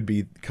 So it could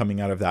be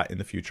coming out of that in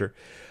the future.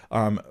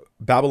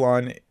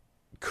 Babylon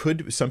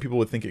some people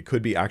would think it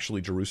could be actually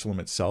Jerusalem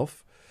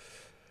itself.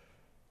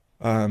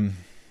 I'm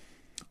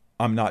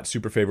not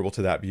super favorable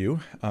to that view,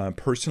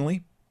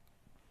 personally.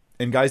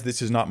 And guys,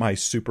 this is not my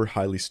super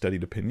highly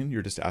studied opinion.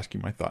 You're just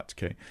asking my thoughts,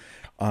 okay?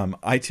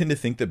 I tend to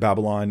think that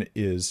Babylon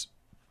is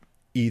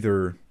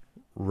either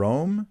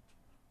Rome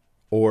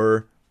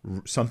or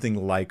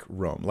something like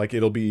Rome. Like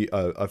it'll be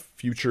a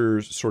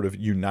future sort of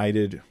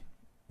united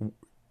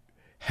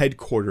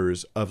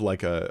headquarters of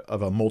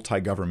a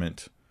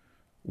multi-government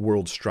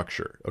world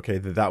structure. Okay,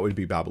 that would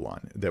be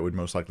Babylon. That would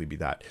most likely be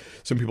that.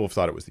 Some people have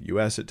thought it was the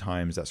U.S. at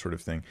times, that sort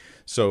of thing.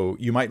 So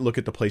you might look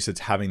at the place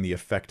that's having the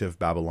effect of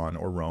Babylon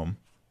or Rome.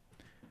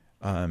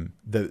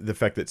 The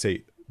effect that,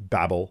 say,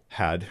 Babel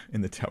had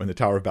when the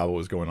Tower of Babel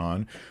was going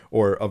on,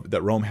 or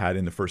that Rome had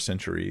in the first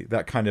century,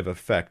 that kind of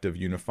effect of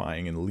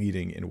unifying and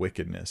leading in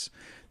wickedness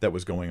that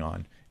was going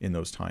on in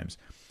those times.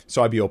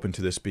 So I'd be open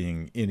to this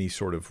being any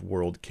sort of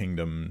world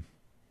kingdom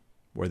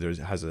where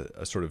has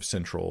a sort of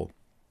central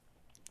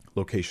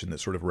location that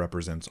sort of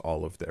represents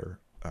all of their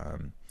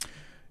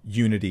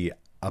unity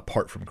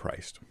apart from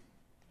Christ.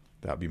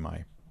 That would be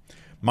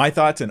my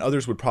thoughts, and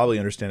others would probably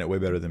understand it way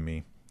better than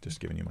me. Just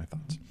giving you my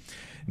thoughts.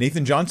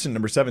 Nathan Johnson,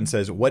 number 7,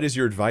 says, what is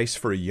your advice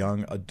for a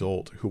young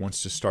adult who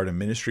wants to start a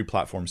ministry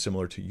platform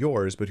similar to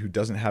yours, but who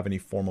doesn't have any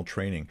formal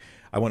training?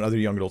 I want other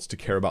young adults to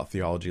care about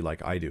theology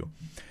like I do.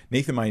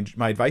 Nathan,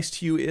 my advice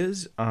to you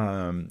is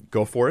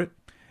go for it.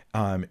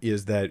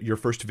 Is that your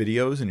first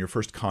videos and your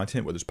first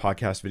content, whether it's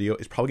podcast video,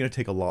 is probably going to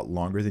take a lot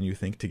longer than you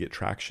think to get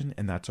traction,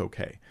 and that's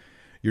okay.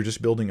 You're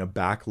just building a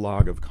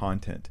backlog of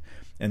content.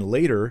 And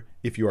later,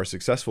 if you are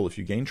successful, if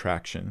you gain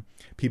traction,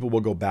 people will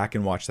go back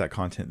and watch that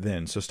content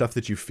then. So stuff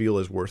that you feel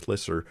is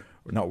worthless or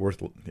not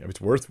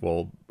it's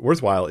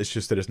worthwhile, it's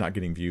just that it's not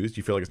getting views.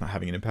 You feel like it's not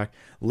having an impact.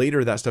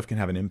 Later, that stuff can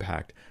have an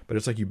impact. But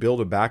it's like you build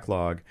a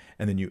backlog,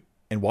 and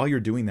while you're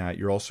doing that,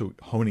 you're also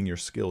honing your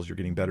skills. You're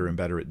getting better and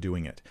better at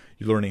doing it.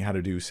 You're learning how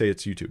to do, say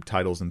it's YouTube,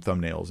 titles and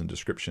thumbnails and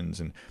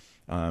descriptions. And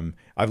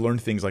I've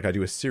learned things like I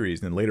do a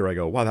series, and then later I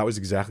go, wow, that was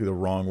exactly the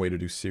wrong way to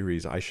do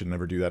series. I should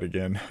never do that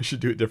again. I should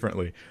do it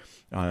differently.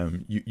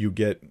 You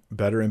get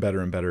better and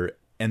better and better,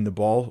 and the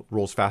ball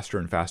rolls faster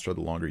and faster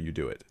the longer you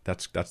do it.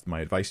 That's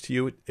my advice to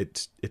you.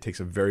 It takes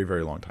a very,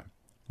 very long time.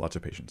 Lots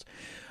of patience.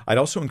 I'd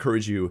also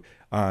encourage you,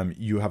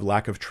 you have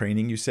lack of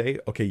training, you say,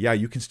 okay, yeah,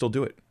 you can still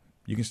do it.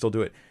 You can still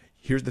do it.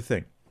 Here's the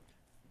thing.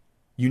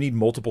 You need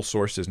multiple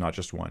sources, not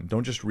just one.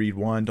 Don't just read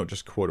one. Don't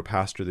just quote a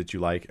pastor that you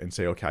like and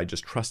say, okay, I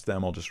just trust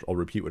them. I'll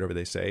repeat whatever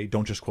they say.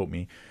 Don't just quote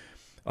me.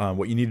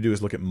 What you need to do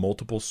is look at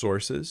multiple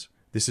sources.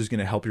 This is going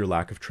to help your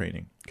lack of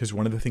training, because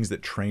one of the things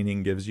that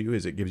training gives you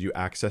is it gives you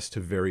access to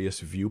various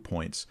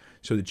viewpoints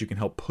so that you can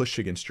help push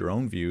against your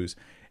own views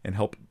and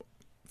help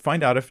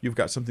find out if you've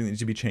got something that needs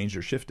to be changed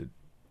or shifted,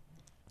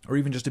 or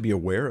even just to be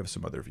aware of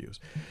some other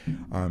views.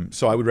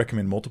 So I would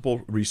recommend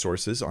multiple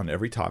resources on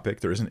every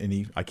topic. There isn't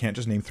any, I can't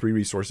just name 3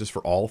 resources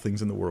for all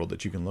things in the world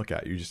that you can look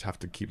at. You just have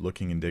to keep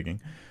looking and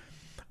digging.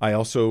 I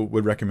also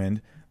would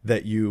recommend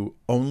that you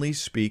only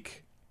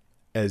speak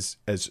as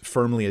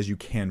firmly as you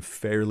can,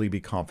 fairly be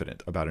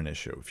confident about an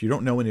issue. If you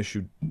don't know an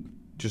issue,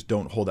 just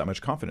don't hold that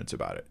much confidence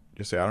about it.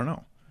 Just say, I don't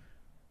know.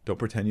 Don't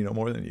pretend you know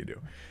more than you do,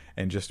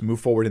 and just move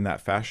forward in that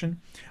fashion.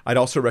 I'd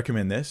also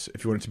recommend this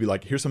if you want it to be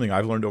like, here's something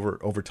I've learned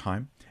over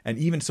time. And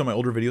even some of my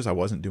older videos, I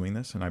wasn't doing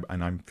this, and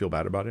I feel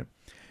bad about it,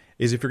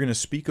 is if you're going to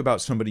speak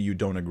about somebody you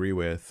don't agree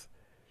with,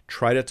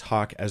 try to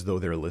talk as though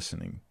they're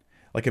listening.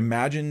 Like,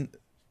 imagine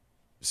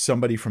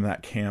somebody from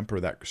that camp or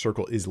that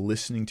circle is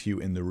listening to you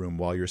in the room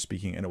while you're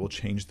speaking, and it will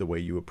change the way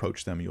you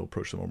approach them. You'll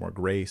approach them with more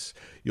grace.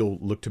 You'll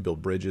look to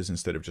build bridges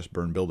instead of just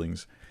burn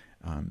buildings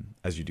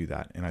as you do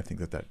that. And I think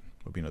that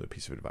would be another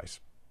piece of advice.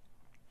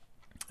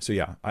 So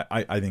yeah,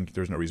 I think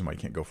there's no reason why you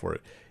can't go for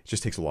it. It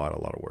just takes a lot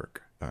of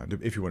work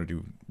if you want to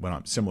do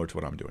similar to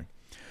what I'm doing.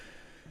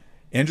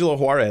 Angelo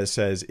Juarez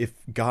says, if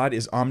God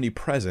is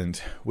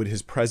omnipresent, would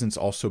his presence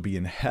also be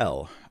in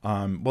hell?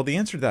 Well, the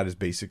answer to that is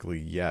basically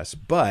yes,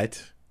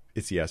 but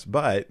it's yes,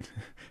 but.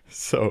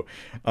 So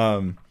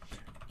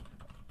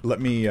let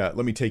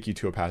me take you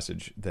to a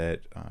passage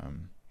that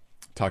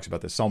talks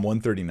about this. Psalm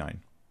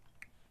 139.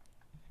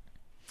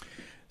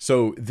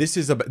 So this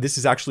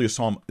is actually a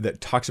psalm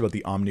that talks about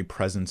the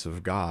omnipresence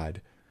of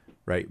God,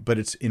 right? But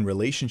it's in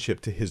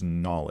relationship to his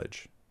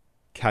knowledge.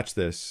 Catch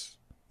this.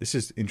 This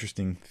is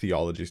interesting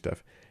theology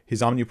stuff.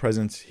 His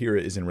omnipresence here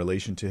is in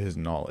relation to his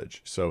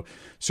knowledge. So,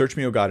 search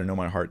me, O God, and know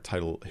my heart,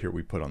 title here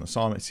we put on the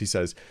psalmist. He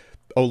says,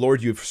 O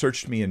Lord, you've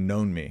searched me and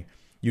known me.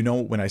 You know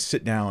when I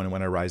sit down and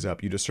when I rise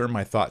up. You discern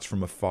my thoughts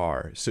from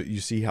afar. So you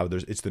see how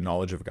it's the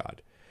knowledge of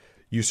God.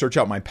 You search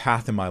out my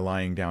path and my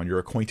lying down. You're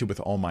acquainted with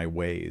all my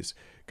ways.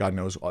 God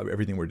knows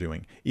everything we're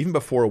doing. Even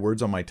before a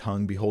word's on my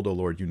tongue, behold, O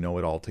Lord, you know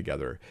it all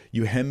together.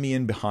 You hem me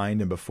in behind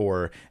and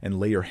before and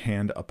lay your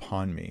hand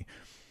upon me.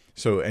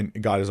 So, and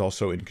God is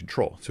also in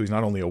control. So he's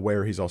not only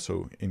aware, he's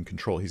also in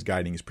control. He's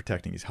guiding, he's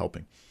protecting, he's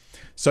helping.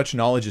 Such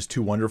knowledge is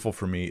too wonderful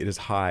for me. It is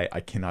high. I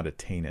cannot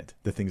attain it.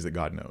 The things that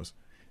God knows.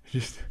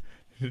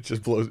 It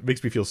just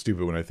makes me feel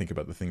stupid when I think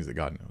about the things that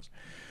God knows.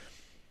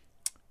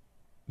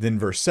 Then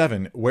verse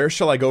 7, where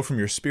shall I go from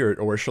your spirit,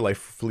 or where shall I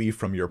flee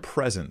from your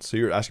presence? So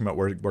you're asking about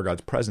where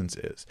God's presence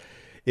is.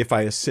 If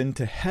I ascend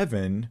to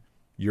heaven,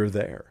 you're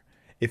there.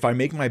 If I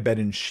make my bed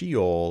in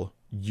Sheol,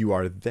 you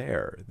are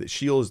there. The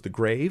Sheol is the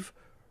grave,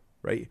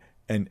 right?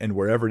 And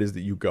wherever it is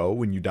that you go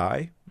when you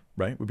die,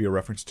 right, would be a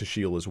reference to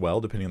Sheol as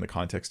well, depending on the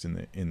context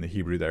in the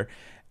Hebrew there.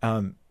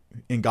 And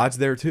God's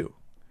there too.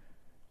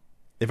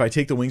 If I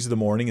take the wings of the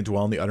morning and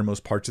dwell in the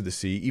uttermost parts of the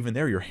sea, even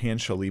there your hand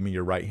shall lead me,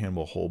 your right hand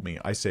will hold me.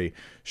 I say,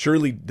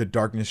 surely the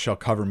darkness shall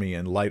cover me,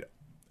 and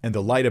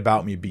the light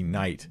about me be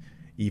night.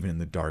 Even in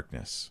the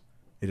darkness,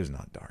 it is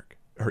not dark.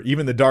 Or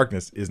even the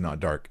darkness is not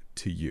dark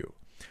to you.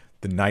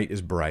 The night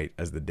is bright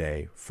as the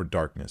day, for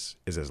darkness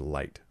is as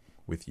light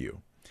with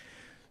you.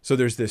 So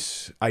there's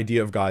this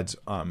idea of God's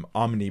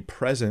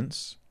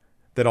omnipresence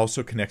that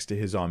also connects to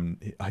his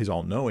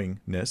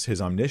all-knowingness,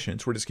 his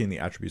omniscience. We're just getting the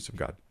attributes of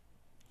God.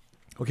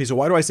 Okay, so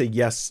why do I say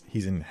yes,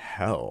 he's in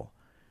hell?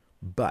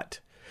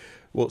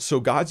 So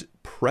God's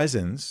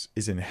presence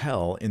is in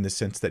hell in the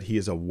sense that he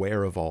is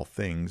aware of all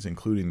things,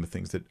 including the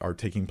things that are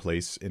taking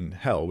place in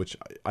hell, which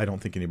I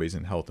don't think anybody's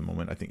in hell at the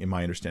moment. I think in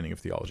my understanding of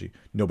theology,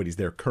 nobody's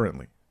there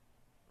currently,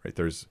 right?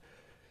 There's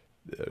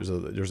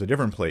a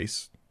different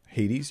place,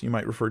 Hades, you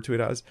might refer to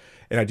it as,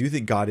 and I do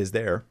think God is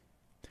there,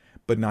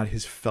 but not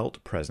his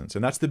felt presence.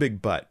 And that's the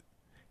big but.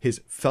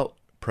 His felt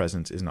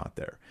presence is not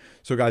there.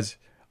 So God's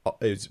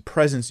his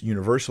presence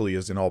universally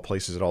is in all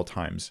places at all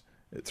times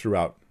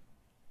throughout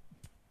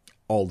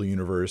all the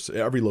universe.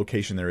 Every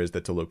location there is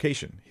that's a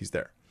location, he's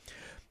there.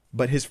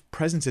 But his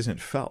presence isn't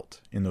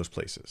felt in those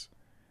places.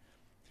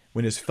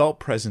 When his felt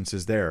presence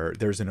is there,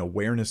 there's an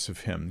awareness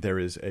of him. There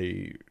is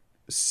a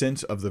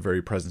sense of the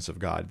very presence of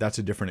God. That's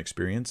a different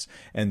experience.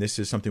 And this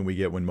is something we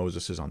get when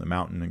Moses is on the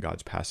mountain and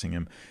God's passing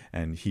him,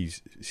 and he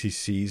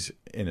sees,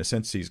 in a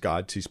sense, sees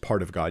God, sees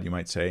part of God, you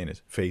might say, and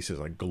his face is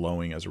like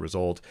glowing as a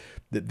result.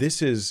 That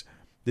this is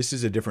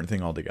a different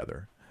thing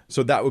altogether.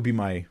 So that would be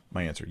my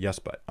answer. Yes,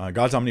 but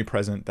God's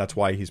omnipresent. That's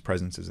why his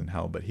presence is in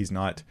hell, but he's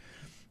not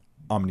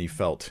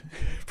omnifelt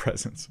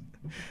presence.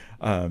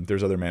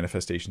 There's other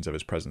manifestations of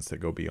his presence that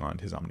go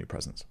beyond his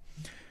omnipresence.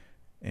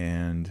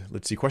 And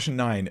let's see, question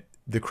 9.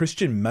 The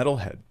Christian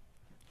metalhead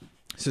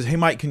says, hey,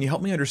 Mike, can you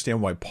help me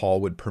understand why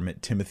Paul would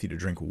permit Timothy to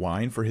drink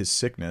wine for his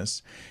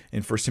sickness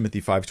in 1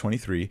 Timothy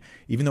 5:23,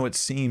 even though it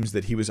seems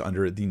that he was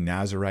under the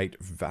Nazirite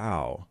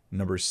vow,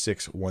 Numbers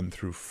 6,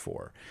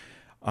 1-4?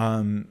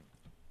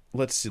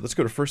 Let's see. Let's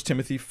go to 1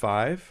 Timothy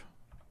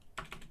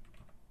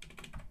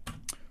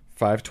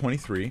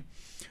 5:23.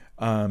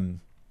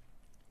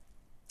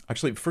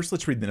 Actually, first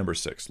let's read the number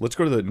 6. Let's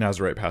go to the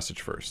Nazirite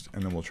passage first,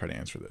 and then we'll try to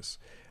answer this.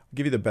 I'll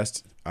give you the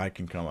best I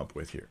can come up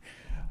with here.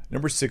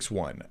 Number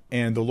 6:1.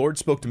 And the Lord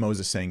spoke to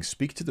Moses, saying,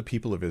 "Speak to the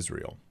people of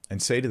Israel,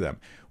 and say to them,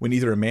 when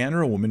either a man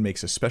or a woman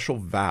makes a special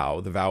vow,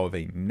 the vow of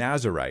a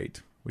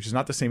Nazirite," which is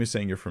not the same as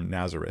saying you're from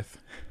Nazareth.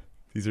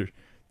 These are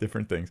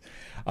different things.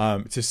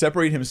 "To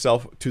separate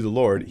himself to the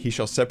Lord, he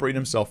shall separate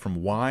himself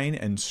from wine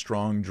and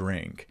strong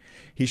drink.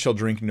 He shall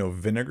drink no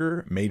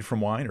vinegar made from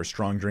wine or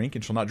strong drink,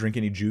 and shall not drink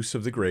any juice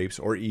of the grapes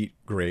or eat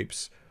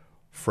grapes,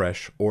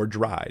 fresh or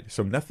dried."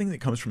 So nothing that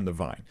comes from the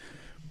vine.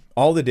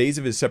 "All the days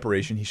of his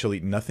separation he shall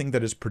eat nothing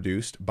that is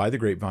produced by the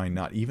grapevine,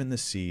 not even the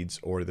seeds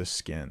or the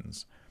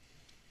skins."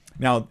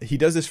 Now he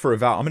does this for a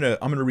vow. I'm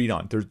gonna read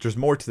on. There's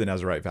more to the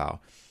Nazirite vow,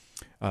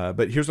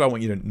 but here's what I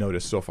want you to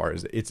notice so far: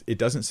 is it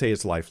doesn't say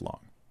it's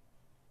lifelong,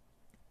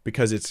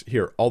 because it's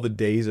here all the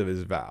days of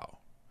his vow.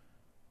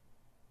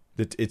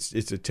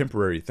 It's a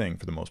temporary thing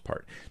for the most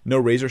part. "No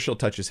razor shall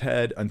touch his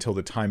head until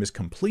the time is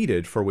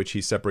completed for which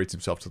he separates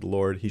himself to the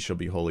Lord. He shall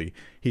be holy.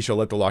 He shall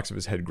let the locks of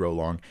his head grow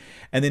long."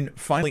 And then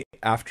finally,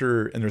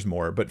 after, and there's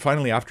more, but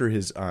finally after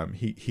his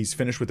he's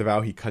finished with the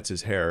vow, he cuts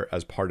his hair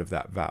as part of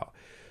that vow.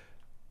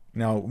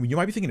 Now you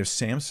might be thinking of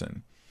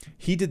Samson.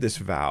 He did this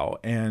vow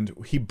and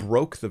he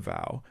broke the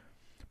vow,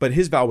 but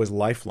his vow was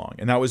lifelong,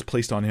 and that was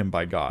placed on him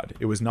by God.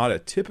 It was not a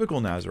typical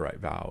Nazirite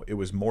vow. It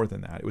was more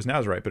than that. It was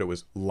Nazirite, but it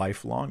was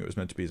lifelong. It was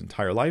meant to be his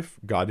entire life.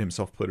 God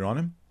himself put it on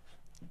him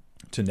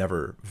to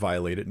never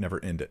violate it,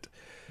 never end it.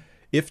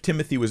 If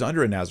Timothy was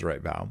under a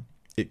Nazirite vow,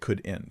 it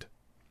could end.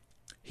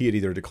 He had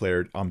either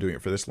declared, "I'm doing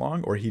it for this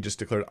long," or he just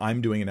declared,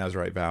 "I'm doing a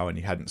Nazirite vow," and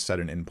he hadn't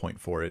set an end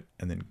point for it.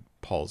 And then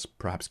Paul's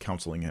perhaps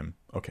counseling him,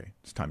 okay,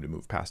 it's time to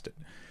move past it.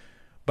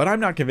 But I'm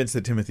not convinced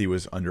that Timothy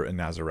was under a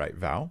Nazirite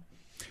vow.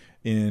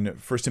 In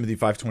 1 Timothy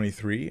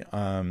 5:23,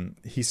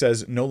 he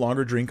says, "No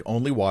longer drink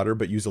only water,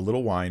 but use a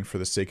little wine for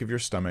the sake of your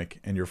stomach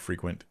and your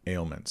frequent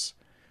ailments."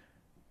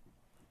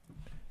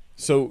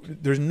 So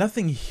there's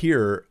nothing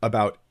here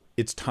about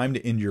it's time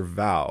to end your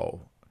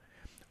vow.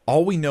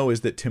 All we know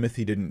is that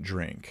Timothy didn't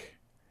drink.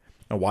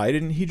 Now, why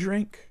didn't he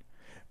drink?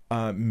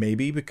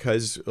 Maybe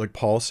because, like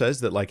Paul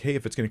says, that like, hey,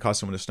 if it's going to cause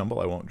someone to stumble,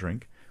 I won't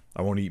drink.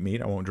 I won't eat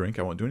meat. I won't drink.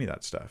 I won't do any of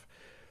that stuff.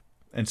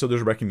 And so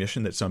there's a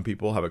recognition that some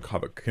people have a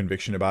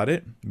conviction about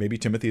it. Maybe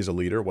Timothy as a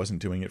leader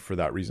wasn't doing it for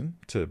that reason,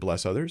 to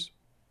bless others.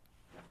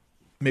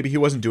 Maybe he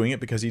wasn't doing it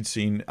because he'd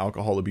seen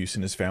alcohol abuse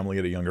in his family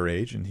at a younger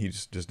age, and he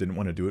just didn't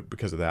want to do it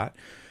because of that.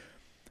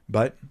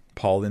 But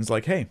Paul then's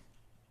like, hey,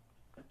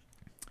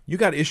 you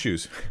got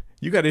issues.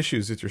 You got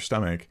issues with your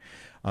stomach.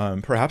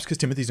 Perhaps because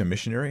Timothy's a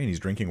missionary and he's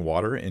drinking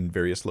water in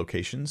various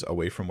locations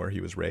away from where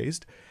he was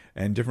raised.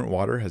 And different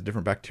water has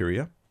different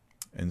bacteria.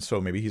 And so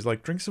maybe he's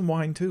like, drink some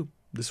wine too.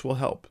 This will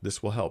help.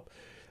 This will help.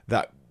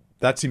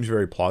 That seems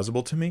very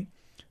plausible to me,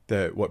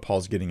 that what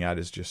Paul's getting at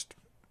is just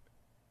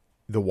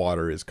the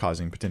water is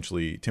causing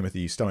potentially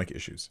Timothy's stomach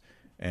issues,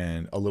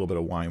 and a little bit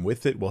of wine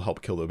with it will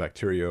help kill the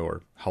bacteria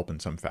or help in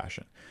some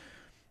fashion.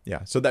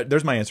 Yeah, so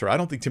there's my answer. I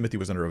don't think Timothy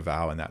was under a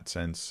vow in that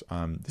sense.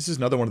 This is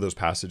another one of those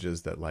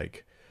passages that,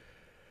 like,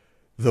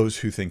 those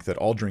who think that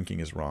all drinking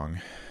is wrong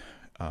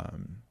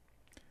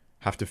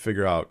have to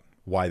figure out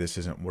why this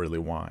isn't really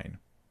wine.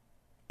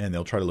 And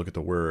they'll try to look at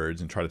the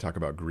words and try to talk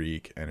about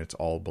Greek, and it's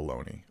all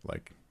baloney.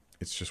 Like,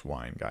 it's just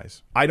wine,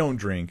 guys. I don't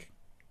drink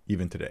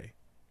even today,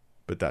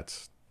 but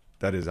that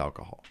is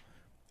alcohol.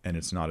 And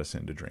it's not a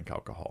sin to drink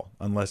alcohol,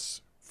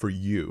 unless for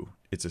you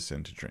it's a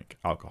sin to drink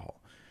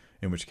alcohol,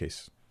 in which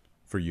case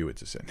for you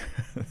it's a sin.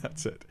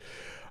 That's it.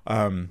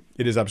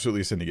 It is absolutely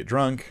a sin to get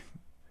drunk.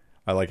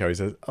 I like how he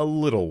says a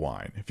little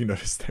wine, if you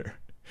notice there.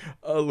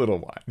 A little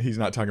wine. He's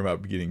not talking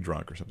about getting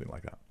drunk or something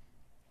like that.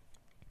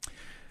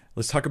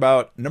 Let's talk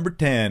about number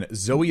 10,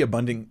 Zoe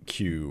Abundant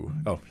Q.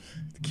 Oh,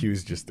 Q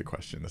is just the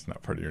question. That's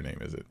not part of your name,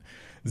 is it?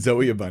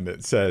 Zoe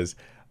Abundant says,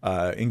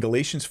 in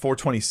Galatians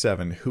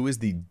 4:27, who is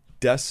the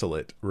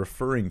desolate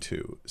referring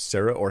to,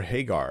 Sarah or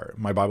Hagar?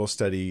 My Bible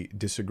study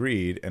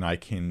disagreed, and I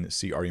can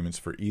see arguments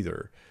for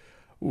either.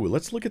 Ooh,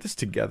 let's look at this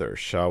together,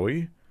 shall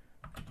we?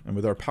 And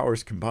with our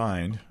powers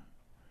combined,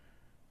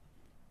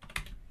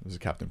 this is a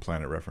Captain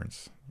Planet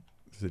reference.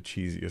 This is the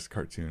cheesiest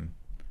cartoon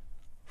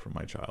from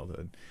my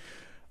childhood.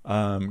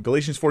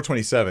 Galatians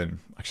 4:27.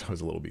 Actually, I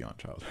was a little beyond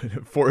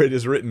childhood. For it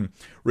is written,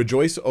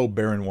 "Rejoice, O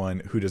barren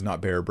one who does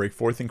not bear. Break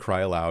forth and cry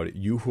aloud,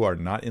 you who are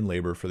not in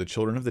labor, for the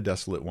children of the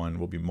desolate one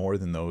will be more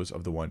than those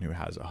of the one who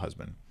has a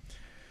husband."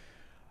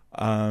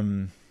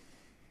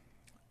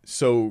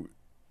 So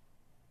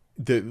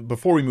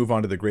before we move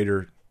on to the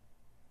greater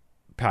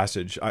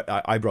passage,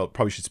 I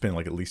probably should spend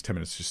like at least 10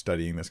 minutes just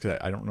studying this, because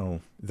I don't know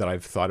that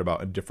I've thought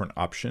about a different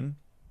option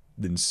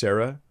than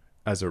Sarah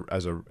as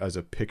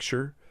a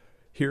picture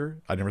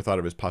here. I never thought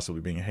of it as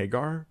possibly being a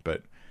Hagar,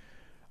 but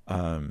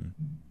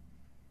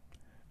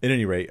At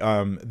any rate,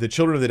 the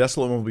children of the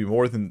desolate one will be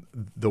more than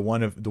the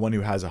one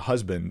who has a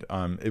husband.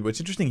 What's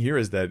interesting here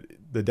is that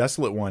the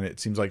desolate one, it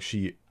seems like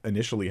she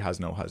initially has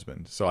no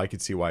husband. So I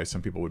could see why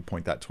some people would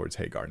point that towards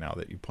Hagar now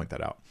that you point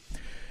that out.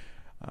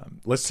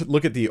 Let's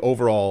look at the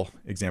overall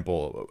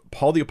example.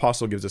 Paul the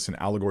Apostle gives us an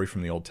allegory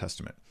from the Old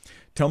Testament.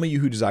 Tell me, you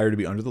who desire to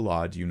be under the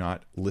law, do you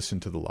not listen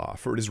to the law?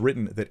 For it is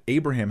written that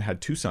Abraham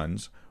had two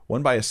sons,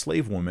 one by a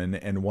slave woman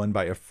and one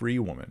by a free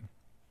woman.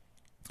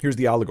 Here's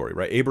the allegory,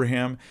 right?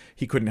 Abraham,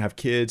 he couldn't have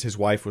kids. His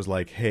wife was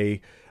like,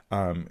 hey,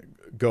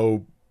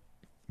 go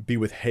be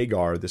with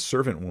Hagar, the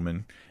servant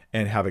woman,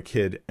 and have a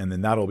kid. And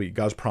then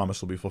God's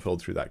promise will be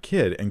fulfilled through that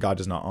kid. And God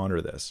does not honor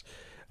this.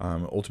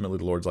 Ultimately,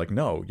 the Lord's like,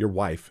 no, your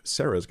wife,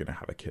 Sarah, is going to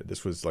have a kid.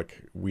 This was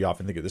like, we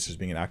often think of this as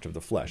being an act of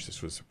the flesh.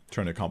 This was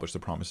trying to accomplish the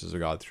promises of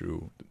God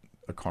through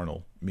a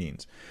carnal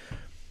means.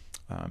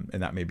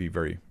 And that may be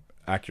very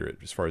accurate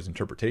as far as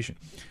interpretation.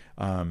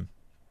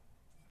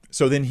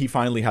 So then he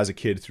finally has a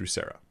kid through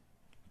Sarah.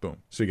 Boom.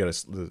 So you got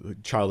the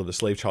child of the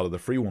slave, child of the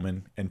free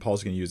woman, and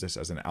Paul's going to use this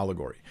as an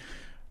allegory.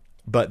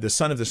 But the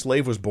son of the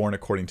slave was born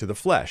according to the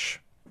flesh,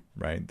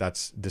 right?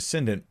 That's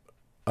descendant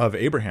of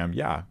Abraham.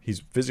 Yeah, he's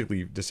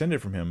physically descended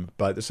from him,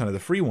 but the son of the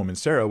free woman,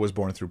 Sarah, was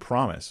born through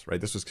promise,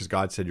 right? This was because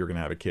God said you're going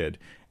to have a kid,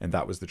 and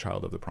that was the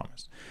child of the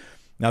promise.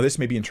 Now, this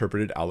may be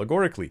interpreted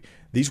allegorically.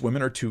 These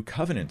women are two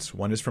covenants.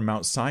 One is from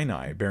Mount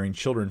Sinai, bearing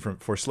children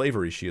for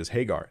slavery. She is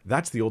Hagar.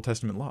 That's the Old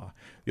Testament law.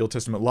 The Old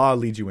Testament law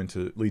leads you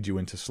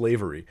into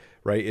slavery,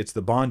 right? It's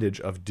the bondage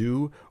of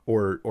do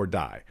or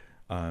die.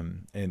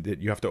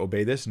 You have to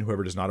obey this, and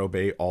whoever does not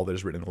obey all that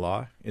is written in the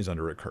law is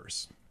under a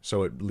curse.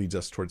 So it leads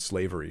us towards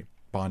slavery,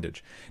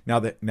 bondage.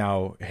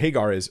 Now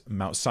Hagar is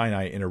Mount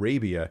Sinai in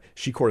Arabia.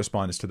 She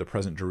corresponds to the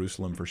present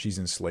Jerusalem, for she's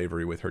in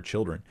slavery with her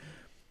children.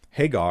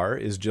 Hagar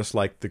is just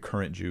like the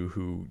current Jew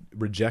who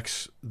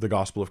rejects the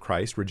gospel of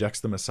Christ, rejects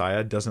the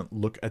Messiah, doesn't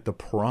look at the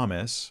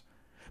promise,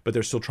 but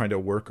they're still trying to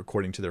work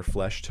according to their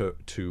flesh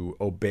to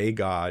obey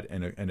God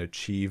and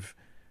achieve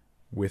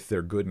with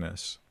their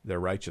goodness, their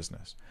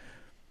righteousness.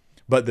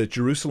 But the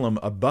Jerusalem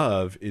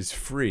above is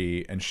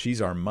free, and she's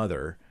our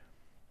mother,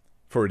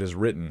 for it is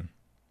written.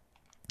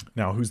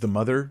 Now, who's the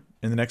mother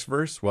in the next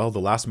verse? Well, the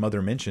last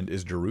mother mentioned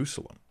is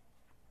Jerusalem.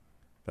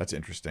 That's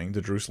interesting.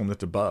 The Jerusalem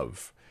that's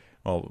above.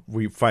 Well,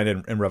 we find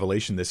in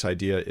Revelation this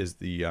idea is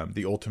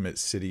the ultimate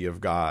city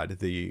of God,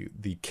 the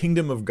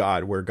kingdom of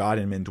God, where God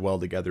and men dwell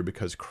together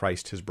because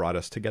Christ has brought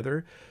us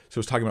together. So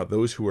it's talking about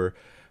those who are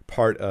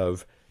part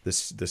of the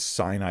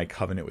Sinai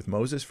covenant with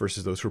Moses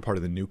versus those who are part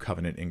of the new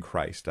covenant in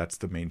Christ. That's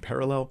the main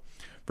parallel.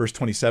 Verse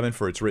 27,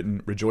 for it's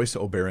written, rejoice,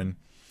 O barren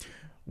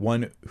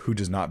one who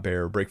does not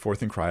bear, break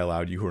forth and cry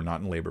aloud, you who are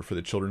not in labor, for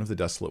the children of the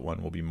desolate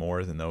one will be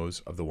more than those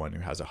of the one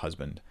who has a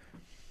husband.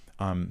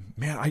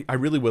 I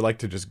really would like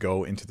to just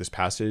go into this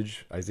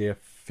passage, Isaiah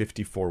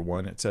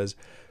 54:1, it says,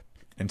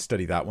 and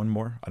study that one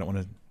more. I don't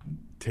want to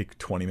take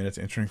 20 minutes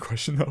answering a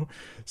question, though.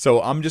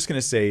 So I'm just going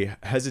to say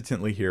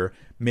hesitantly here,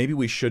 maybe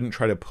we shouldn't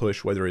try to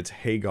push whether it's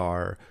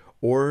Hagar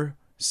or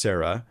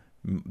Sarah.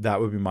 That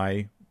would be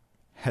my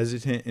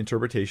hesitant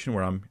interpretation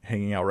where I'm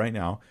hanging out right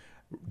now.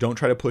 Don't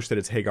try to push that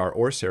it's Hagar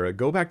or Sarah.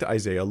 Go back to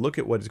Isaiah, look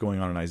at what is going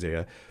on in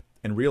Isaiah,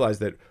 and realize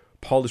that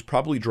Paul is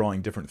probably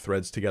drawing different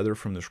threads together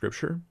from the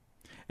scripture.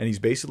 And he's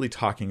basically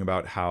talking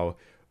about how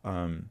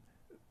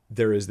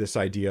there is this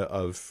idea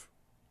of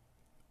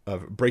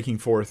breaking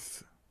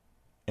forth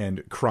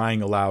and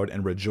crying aloud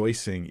and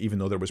rejoicing, even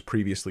though there was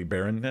previously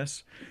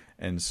barrenness.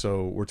 And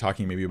so we're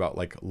talking maybe about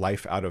like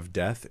life out of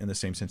death in the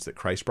same sense that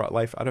Christ brought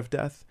life out of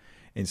death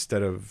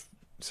instead of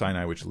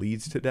Sinai, which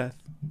leads to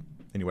death.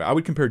 Anyway, I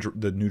would compare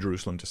the New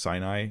Jerusalem to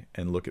Sinai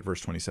and look at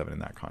verse 27 in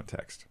that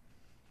context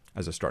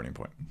as a starting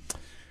point.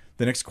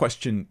 The next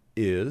question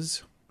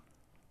is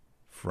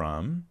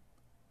from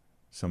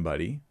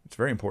somebody. It's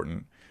very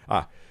important.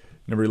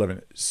 Number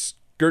 11.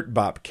 Skirt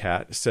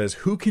Bobcat says,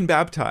 who can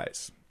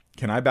baptize?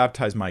 Can I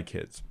baptize my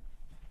kids?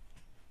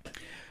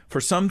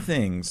 For some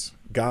things,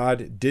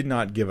 God did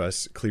not give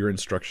us clear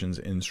instructions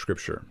in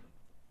Scripture.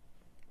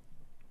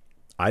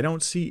 I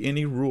don't see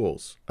any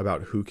rules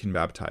about who can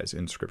baptize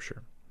in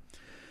Scripture.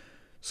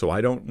 So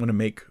I don't want to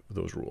make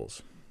those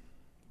rules.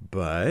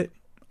 But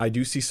I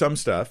do see some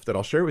stuff that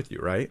I'll share with you,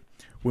 right?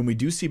 When we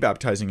do see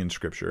baptizing in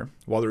Scripture,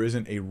 while there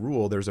isn't a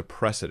rule, there's a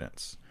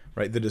precedence,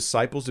 right? The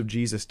disciples of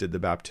Jesus did the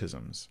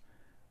baptisms.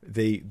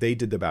 They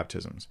did the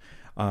baptisms.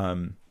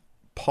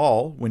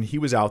 Paul, when he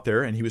was out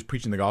there and he was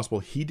preaching the gospel,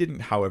 he didn't,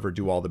 however,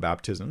 do all the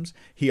baptisms.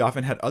 He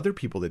often had other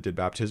people that did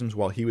baptisms.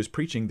 While he was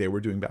preaching, they were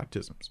doing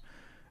baptisms.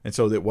 And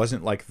so it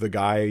wasn't like the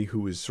guy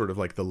who was sort of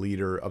like the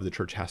leader of the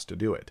church has to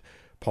do it.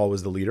 Paul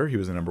was the leader. He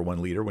was the number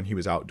one leader when he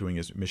was out doing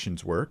his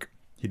missions work.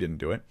 He didn't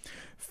do it.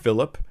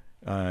 Philip,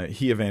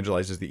 he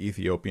evangelizes the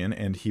Ethiopian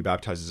and he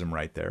baptizes him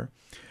right there.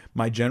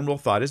 My general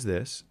thought is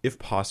this, if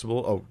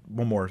possible,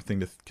 one more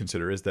thing to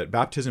consider is that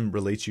baptism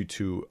relates you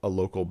to a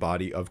local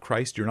body of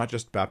Christ. You're not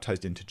just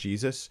baptized into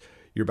Jesus,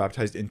 you're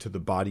baptized into the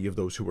body of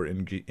those who are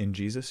in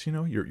Jesus,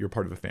 you're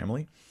part of a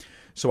family.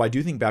 So I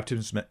do think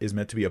baptism is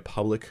meant to be a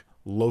public,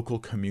 local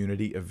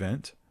community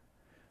event,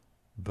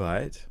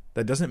 but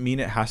That doesn't mean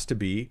it has to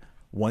be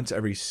once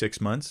every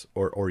 6 months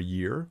or a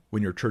year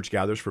when your church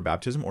gathers for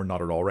baptism, or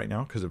not at all right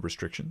now because of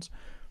restrictions.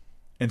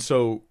 And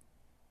so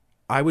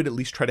I would at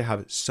least try to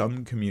have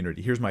some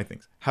community. Here's my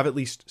things. Have at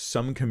least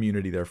some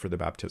community there for the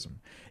baptism.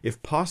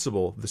 If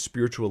possible, the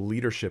spiritual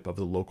leadership of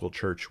the local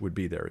church would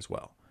be there as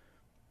well,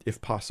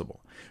 if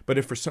possible. But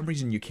if for some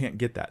reason you can't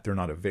get that, they're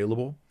not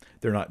available,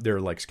 they're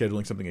like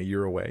scheduling something a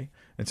year away,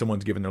 and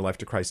someone's given their life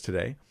to Christ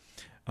today,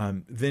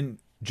 then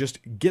just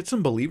get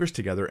some believers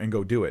together and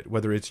go do it.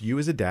 Whether it's you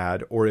as a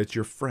dad, or it's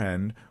your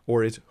friend,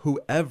 or it's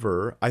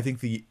whoever, I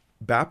think the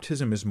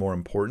baptism is more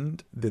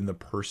important than the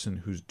person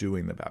who's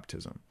doing the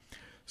baptism.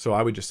 So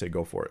I would just say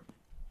go for it.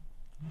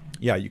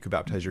 Yeah, you could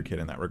baptize your kid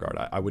in that regard.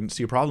 I wouldn't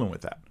see a problem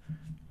with that.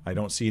 I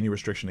don't see any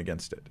restriction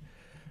against it.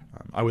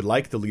 I would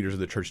like the leaders of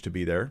the church to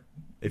be there.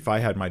 If I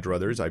had my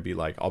druthers, I'd be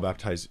like, I'll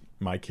baptize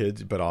my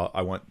kids, but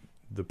I want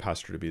the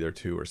pastor to be there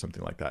too, or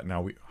something like that.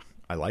 Now,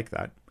 I like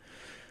that.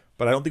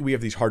 But I don't think we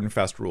have these hard and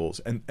fast rules.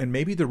 And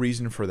maybe the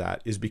reason for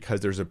that is because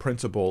there's a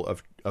principle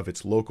of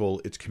its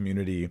local, its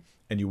community,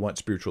 and you want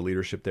spiritual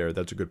leadership there.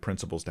 That's a good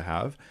principles to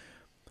have.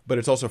 But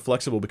it's also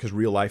flexible because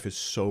real life is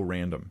so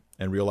random,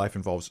 and real life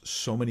involves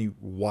so many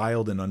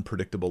wild and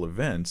unpredictable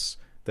events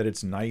that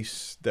it's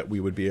nice that we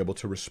would be able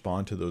to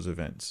respond to those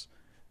events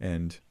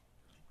and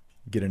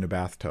get in a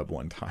bathtub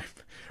one time.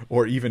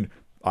 Or even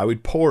I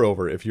would pour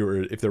over if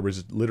there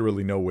was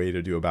literally no way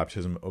to do a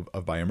baptism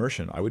of by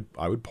immersion. I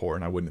would pour,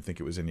 and I wouldn't think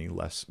it was any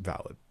less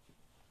valid.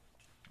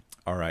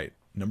 All right,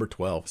 number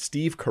 12,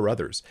 Steve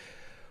Carruthers.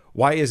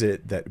 Why is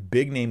it that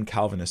big name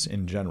Calvinists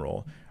in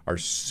general are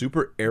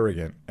super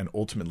arrogant and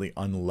ultimately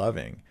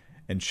unloving?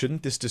 And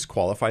shouldn't this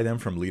disqualify them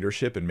from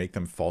leadership and make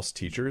them false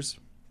teachers?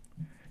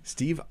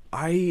 Steve,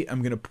 I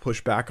am going to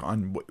push back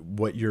on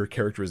what your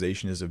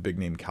characterization is of big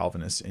name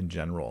Calvinists in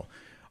general.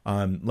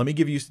 Let me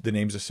give you the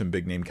names of some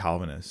big name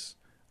Calvinists.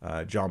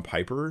 John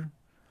Piper,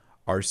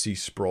 R.C.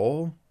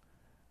 Sproul.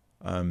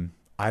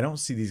 I don't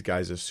see these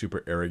guys as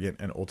super arrogant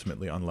and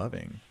ultimately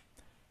unloving.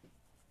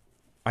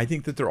 I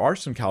think that there are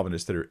some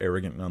Calvinists that are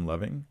arrogant and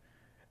unloving,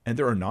 and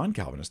there are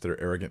non-Calvinists that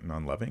are arrogant and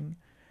unloving,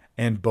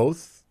 and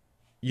both,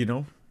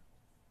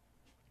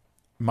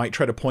 might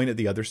try to point at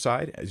the other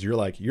side as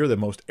you're the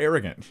most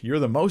arrogant, you're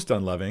the most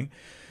unloving.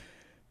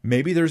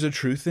 Maybe there's a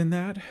truth in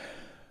that.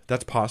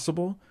 That's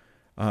possible.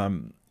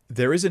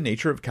 There is a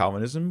nature of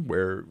Calvinism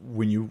where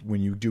when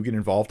you do get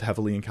involved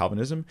heavily in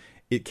Calvinism,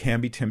 it can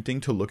be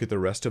tempting to look at the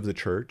rest of the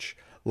church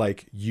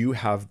like you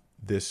have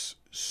this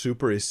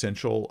super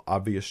essential,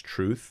 obvious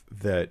truth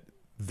that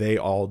they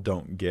all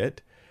don't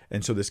get.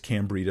 And so this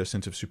can breed a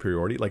sense of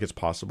superiority, like it's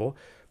possible.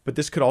 But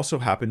this could also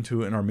happen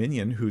to an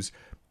Arminian who's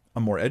a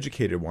more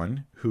educated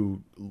one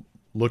who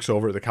looks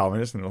over at the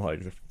Calvinists and they're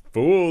like,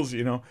 fools,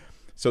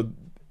 So,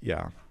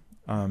 yeah.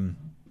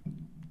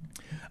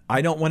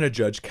 I don't want to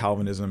judge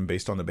Calvinism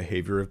based on the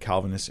behavior of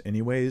Calvinists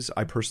anyways.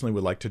 I personally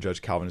would like to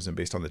judge Calvinism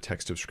based on the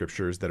text of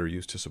scriptures that are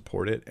used to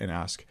support it and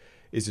ask,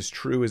 is this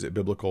true? Is it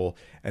biblical?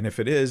 And if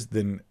it is,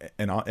 then,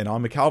 and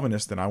I'm a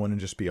Calvinist, then I want to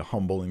just be a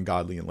humble and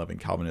godly and loving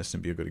Calvinist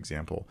and be a good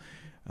example.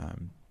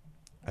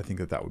 I think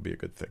that would be a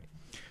good thing.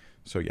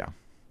 So yeah.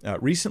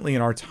 Recently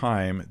in our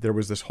time, there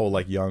was this whole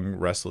young,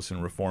 restless,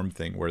 and reformed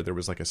thing where there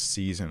was a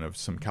season of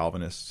some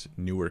Calvinists,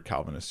 newer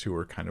Calvinists, who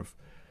were kind of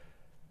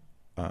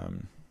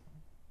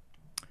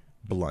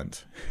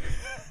blunt,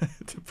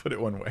 to put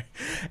it one way.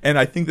 And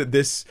I think that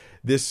this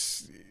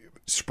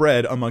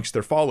spread amongst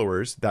their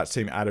followers, that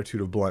same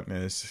attitude of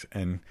bluntness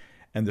and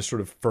this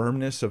sort of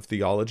firmness of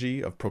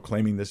theology, of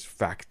proclaiming this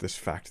fact,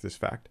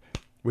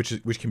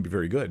 which can be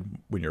very good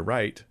when you're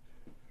right.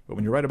 But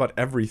when you're right about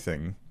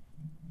everything,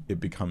 it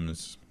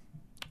becomes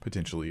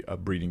potentially a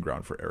breeding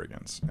ground for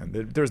arrogance. And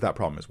there's that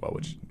problem as well,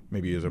 which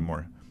maybe is a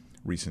more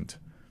recent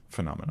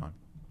phenomenon.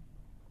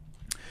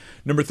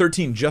 Number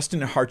 13,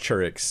 Justin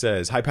Harcharik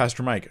says, hi,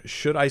 Pastor Mike.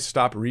 Should I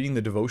stop reading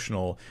the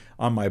devotional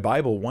on my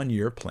Bible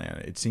 1-year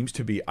plan? It seems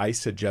to be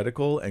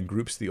eisegetical and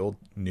groups the Old,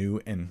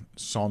 New, and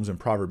Psalms and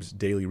Proverbs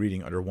daily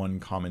reading under one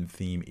common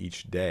theme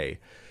each day.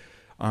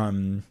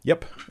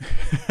 Yep.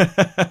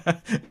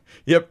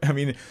 Yep. I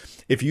mean,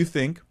 if you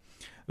think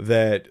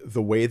that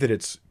the way that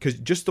it's, because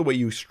just the way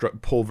you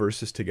pull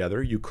verses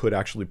together, you could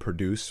actually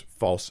produce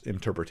false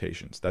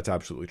interpretations. That's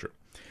absolutely true.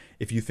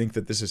 If you think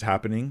that this is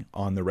happening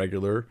on the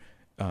regular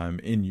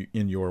in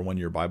your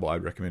 1-year Bible,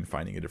 I'd recommend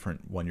finding a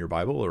different 1-year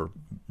Bible or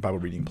Bible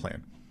reading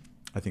plan.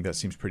 I think that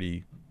seems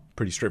pretty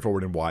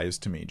straightforward and wise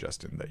to me,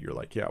 Justin, that you're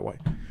like, yeah,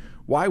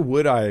 why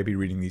would I be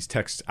reading these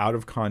texts out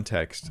of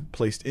context,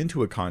 placed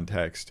into a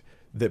context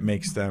that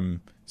makes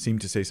them seem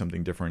to say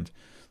something different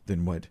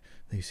than what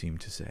they seem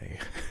to say?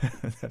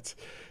 That's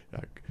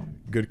a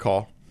good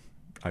call.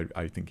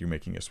 I think you're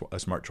making a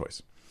smart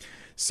choice.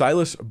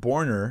 Silas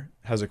Borner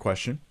has a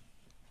question.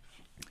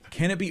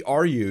 Can it be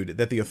argued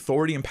that the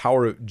authority and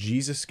power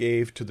Jesus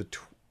gave to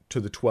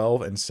the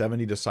 12 and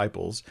 70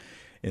 disciples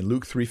in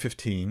Luke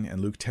 3:15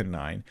 and Luke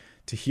 10:9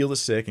 to heal the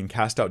sick and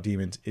cast out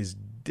demons is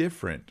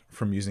different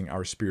from using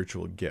our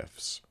spiritual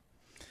gifts?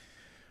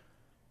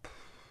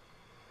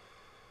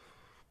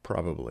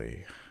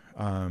 Probably.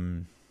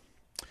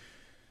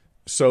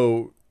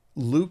 So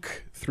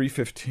Luke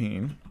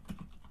 3:15.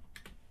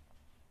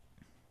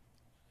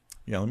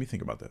 Yeah, let me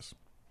think about this.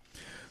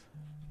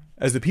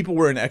 As the people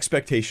were in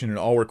expectation and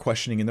all were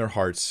questioning in their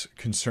hearts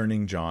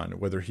concerning John,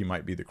 whether he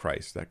might be the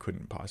Christ. That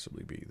couldn't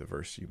possibly be the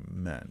verse you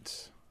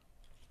meant.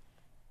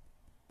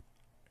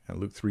 And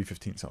Luke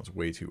 3:15 sounds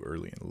way too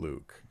early in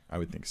Luke. I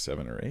would think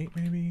 7 or 8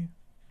 maybe.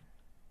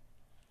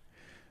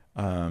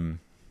 Would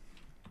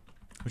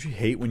you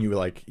hate when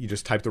you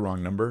just type the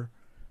wrong number?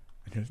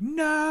 And you're like,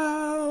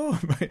 no.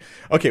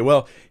 Okay,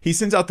 well, he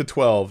sends out the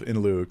 12 in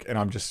Luke, and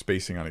I'm just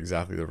spacing on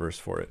exactly the verse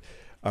for it.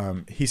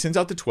 He sends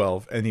out the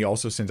 12, and he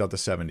also sends out the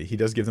 70. He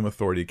does give them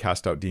authority to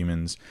cast out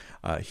demons,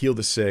 heal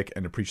the sick,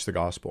 and to preach the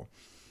gospel.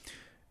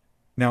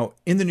 Now,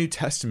 in the New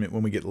Testament,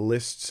 when we get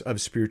lists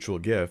of spiritual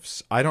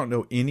gifts, I don't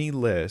know any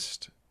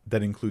list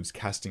that includes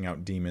casting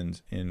out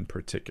demons in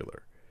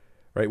particular.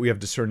 Right? We have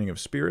discerning of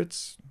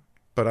spirits,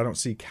 but I don't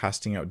see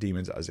casting out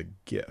demons as a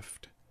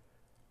gift.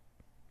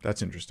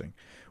 That's interesting.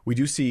 We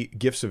do see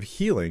gifts of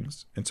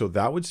healings, and so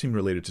that would seem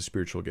related to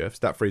spiritual gifts.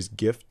 That phrase,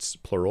 gifts,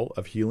 plural,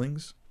 of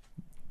healings,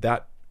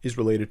 that is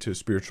related to a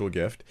spiritual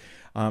gift,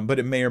 but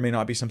it may or may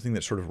not be something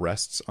that sort of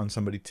rests on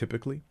somebody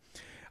typically.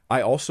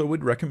 I also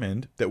would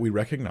recommend that we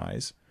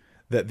recognize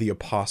that the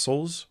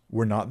apostles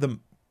were not the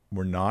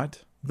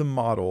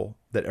model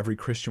that every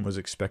Christian was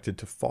expected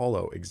to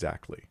follow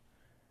exactly.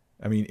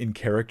 I mean, in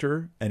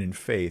character and in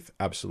faith,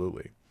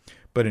 absolutely.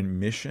 But in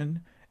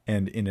mission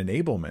and in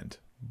enablement,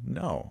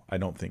 no, I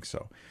don't think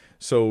so.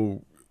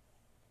 So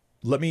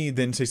let me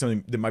then say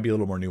something that might be a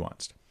little more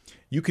nuanced.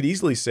 You could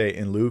easily say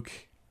in Luke,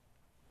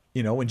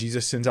 when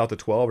Jesus sends out the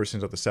 12 or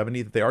sends out the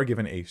 70, that they are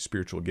given a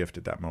spiritual gift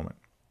at that moment.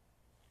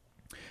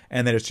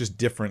 And that it's just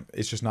different.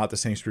 It's just not the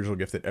same spiritual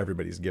gift that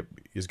everybody is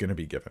going to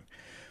be given.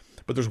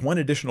 But there's one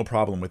additional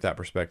problem with that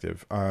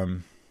perspective.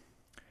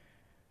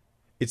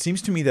 It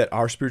seems to me that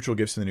our spiritual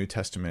gifts in the New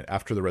Testament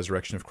after the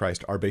resurrection of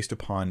Christ are based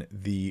upon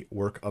the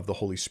work of the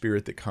Holy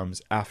Spirit that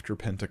comes after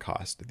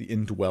Pentecost, the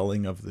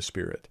indwelling of the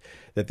Spirit.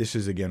 That this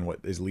is, again, what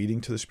is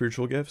leading to the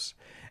spiritual gifts.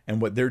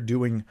 And what they're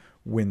doing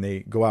when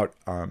they go out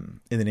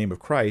in the name of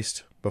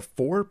Christ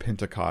before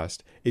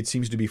Pentecost, it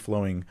seems to be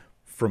flowing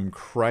from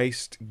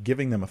Christ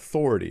giving them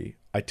authority.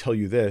 I tell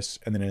you this,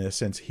 and then in a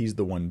sense, he's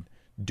the one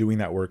doing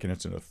that work, and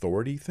it's an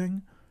authority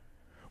thing.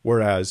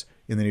 Whereas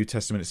in the New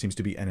Testament, it seems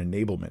to be an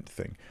enablement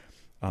thing.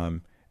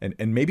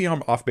 And maybe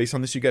I'm off base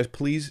on this. You guys,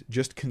 please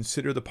just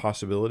consider the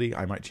possibility,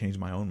 I might change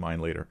my own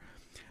mind later,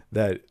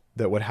 that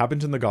what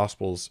happens in the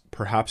Gospels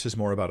perhaps is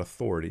more about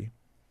authority.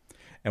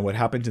 And what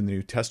happens in the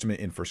New Testament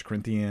in 1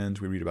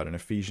 Corinthians, we read about in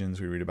Ephesians,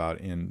 we read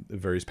about in the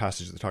various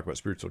passages that talk about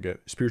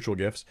spiritual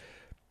gifts,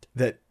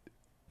 that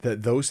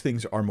those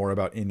things are more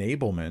about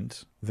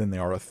enablement than they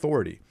are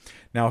authority.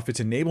 Now, if it's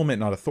enablement,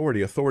 not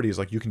authority, authority is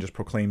like you can just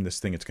proclaim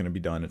this thing, it's going to be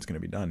done, it's going to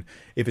be done.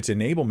 If it's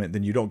enablement,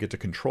 then you don't get to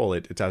control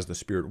it. It's as the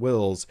Spirit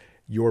wills.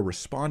 You're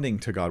responding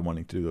to God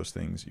wanting to do those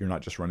things. You're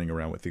not just running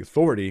around with the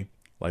authority.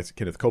 Like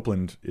Kenneth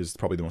Copeland is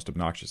probably the most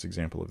obnoxious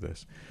example of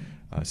this.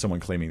 Someone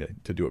claiming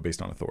to do it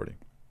based on authority.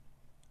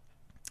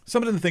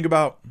 Something to think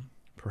about.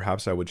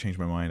 Perhaps I would change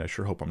my mind. I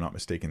sure hope I'm not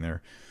mistaken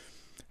there.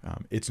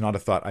 It's not a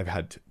thought I've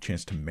had a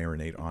chance to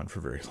marinate on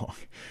for very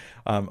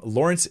long.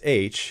 Lawrence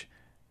H.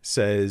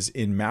 says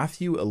in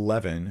Matthew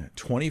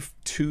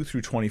 11:22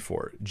 through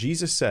 24,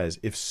 Jesus says,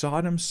 if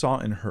Sodom saw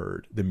and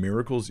heard the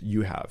miracles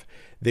you have,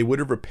 they would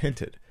have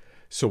repented.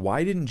 So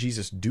why didn't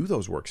Jesus do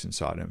those works in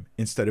Sodom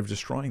instead of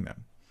destroying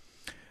them?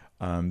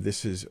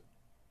 Let's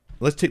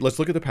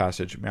look at the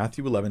passage,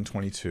 Matthew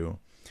 11:22.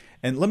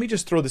 And let me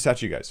just throw this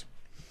at you guys.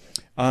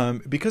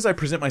 Because I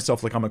present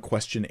myself like I'm a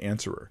question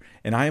answerer,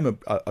 and I am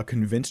a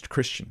convinced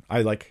Christian.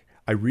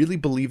 I really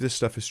believe this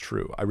stuff is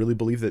true. I really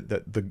believe that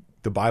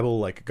the Bible,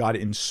 like God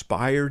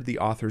inspired the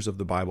authors of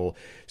the Bible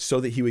so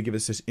that he would give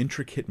us this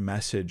intricate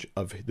message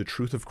of the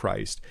truth of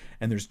Christ.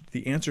 And there's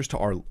the answers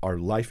to our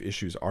life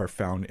issues are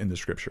found in the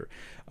scripture.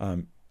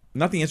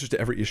 Not the answers to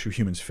every issue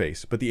humans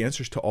face, but the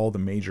answers to all the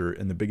major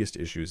and the biggest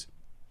issues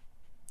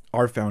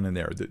are found in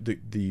there.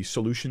 The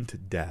solution to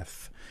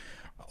death,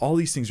 all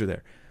these things are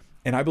there.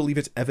 And I believe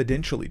it's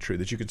evidentially true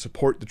that you can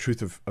support the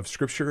truth of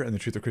Scripture and the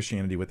truth of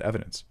Christianity with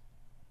evidence.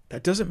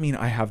 That doesn't mean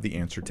I have the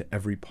answer to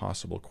every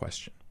possible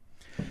question.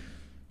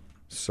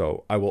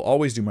 So I will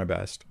always do my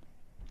best.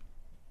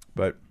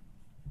 But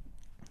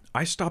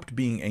I stopped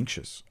being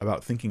anxious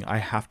about thinking I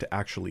have to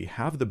actually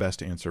have the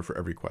best answer for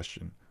every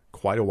question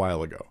quite a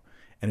while ago.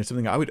 And it's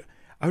something I would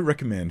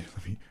recommend.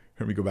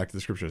 Let me go back to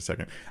the Scripture in a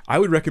second. I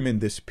would recommend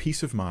this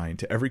peace of mind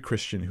to every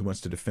Christian who wants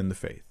to defend the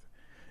faith.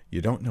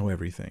 You don't know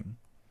everything.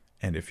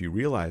 And if you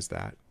realize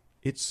that,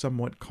 it's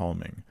somewhat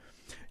calming.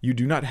 You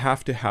do not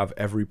have to have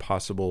every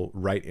possible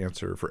right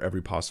answer for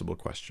every possible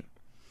question.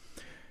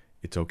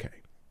 It's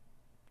okay,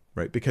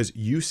 right? Because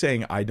you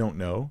saying I don't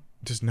know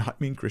does not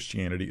mean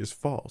Christianity is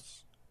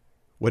false.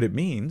 What it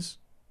means,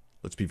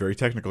 let's be very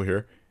technical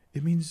here,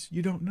 it means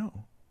you don't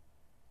know.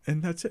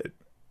 And that's it.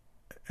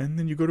 And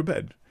then you go to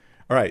bed.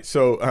 All right,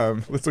 so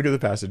let's look at the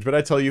passage. But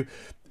I tell you,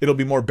 it'll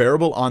be more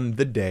bearable on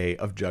the day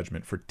of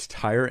judgment for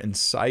Tyre and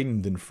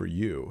Sidon than for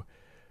you.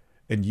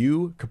 And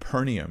you,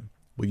 Capernaum,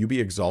 will you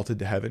be exalted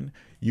to heaven?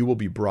 You will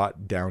be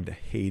brought down to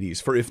Hades.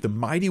 For if the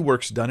mighty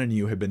works done in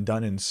you had been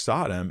done in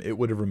Sodom, it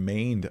would have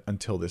remained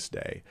until this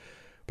day.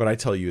 But I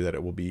tell you that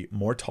it will be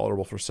more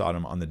tolerable for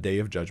Sodom on the day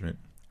of judgment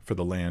for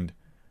the land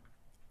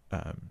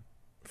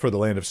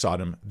of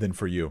Sodom than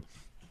for you.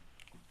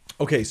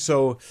 Okay,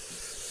 so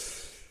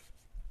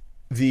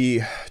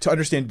to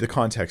understand the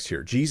context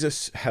here,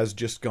 Jesus has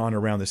just gone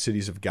around the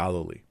cities of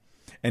Galilee,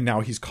 and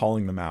now he's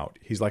calling them out.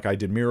 He's like, I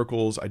did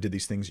miracles, I did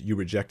these things, you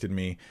rejected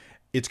me.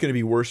 It's going to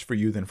be worse for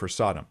you than for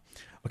Sodom.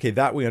 Okay,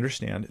 that we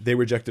understand. They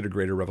rejected a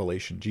greater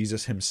revelation.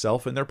 Jesus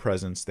himself in their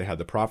presence, they had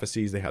the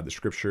prophecies, they had the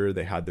scripture,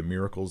 they had the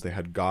miracles, they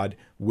had God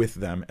with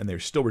them, and they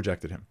still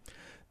rejected him.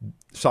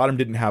 Sodom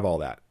didn't have all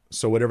that.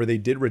 So whatever they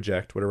did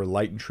reject, whatever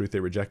light and truth they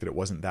rejected, it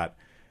wasn't that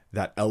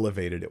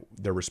elevated.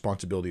 Their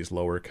responsibility is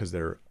lower because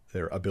their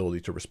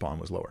ability to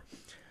respond was lower.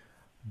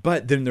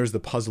 But then there's the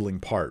puzzling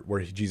part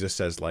where Jesus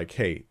says, like,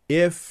 hey,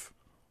 if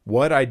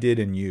what I did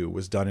in you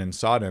was done in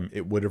Sodom,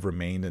 it would have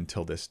remained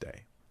until this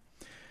day.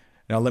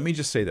 Now, let me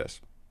just say this.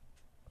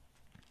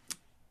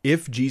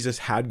 If Jesus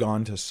had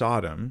gone to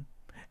Sodom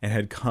and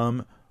had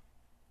come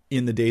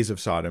in the days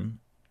of Sodom,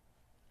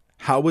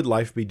 how would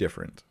life be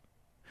different?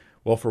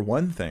 Well, for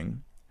one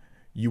thing,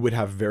 you would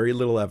have very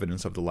little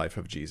evidence of the life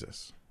of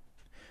Jesus.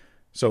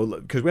 So,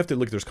 because we have to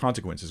look, there's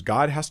consequences.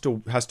 God has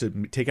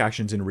to take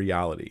actions in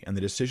reality, and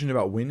the decision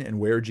about when and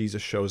where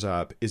Jesus shows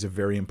up is a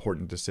very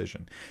important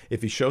decision.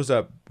 If he shows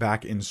up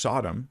back in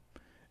Sodom,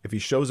 if he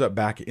shows up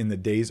back in the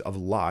days of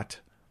Lot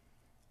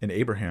and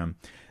Abraham,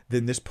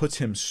 then this puts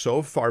him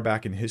so far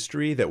back in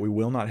history that we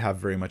will not have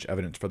very much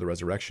evidence for the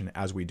resurrection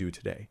as we do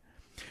today.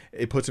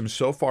 It puts him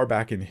so far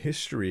back in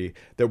history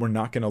that we're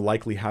not going to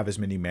likely have as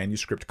many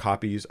manuscript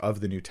copies of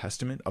the New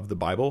Testament, of the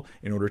Bible,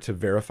 in order to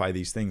verify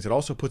these things. It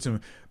also puts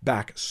him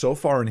back so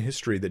far in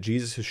history that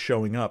Jesus is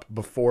showing up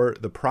before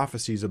the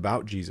prophecies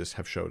about Jesus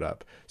have showed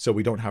up. So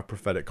we don't have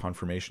prophetic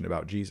confirmation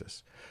about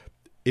Jesus.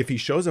 If he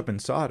shows up in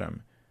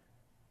Sodom,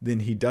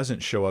 then he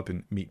doesn't show up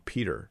and meet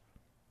Peter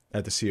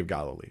at the Sea of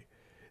Galilee.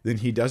 Then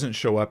he doesn't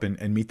show up and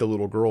meet the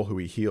little girl who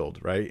he healed,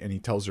 right? And he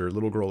tells her,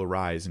 little girl,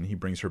 arise, and he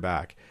brings her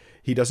back.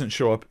 He doesn't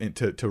show up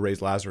to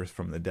raise Lazarus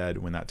from the dead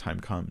when that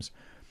time comes.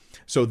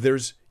 So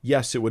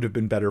yes, it would have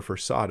been better for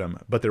Sodom,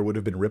 but there would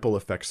have been ripple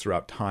effects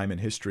throughout time and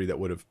history that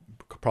would have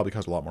probably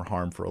caused a lot more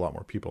harm for a lot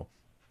more people.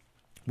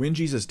 When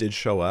Jesus did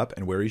show up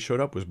and where he showed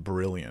up was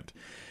brilliant.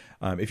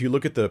 If you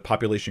look at the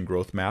population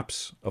growth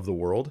maps of the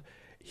world,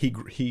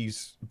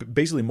 he's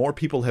basically more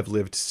people have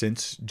lived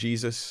since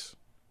Jesus,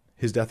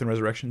 his death and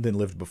resurrection, than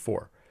lived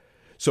before.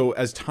 So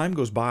as time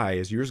goes by,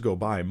 as years go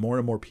by, more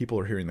and more people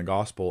are hearing the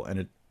gospel, and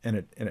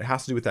it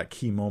has to do with that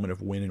key moment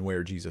of when and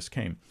where Jesus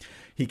came.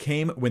 He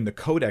came when the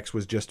codex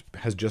has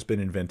just been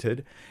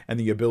invented, and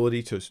the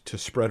ability to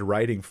spread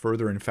writing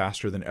further and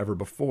faster than ever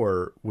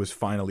before was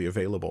finally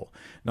available.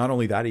 Not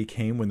only that, he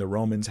came when the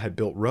Romans had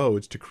built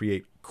roads to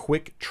create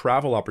quick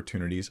travel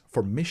opportunities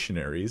for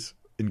missionaries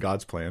in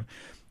God's plan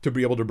to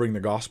be able to bring the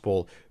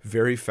gospel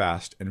very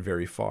fast and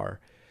very far.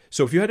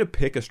 So if you had to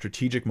pick a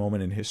strategic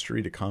moment in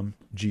history to come,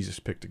 Jesus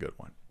picked a good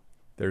one.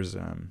 There's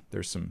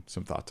some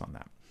thoughts on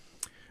that.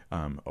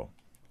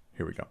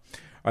 Here we go. All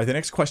right, the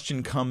next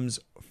question comes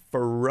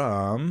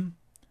from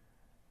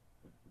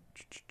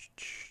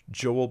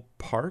Joel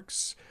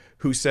Parks,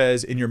 who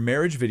says, in your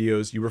marriage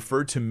videos, you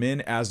referred to men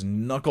as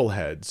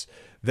knuckleheads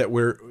that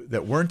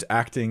weren't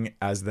acting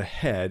as the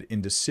head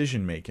in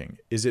decision making.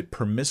 Is it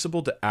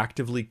permissible to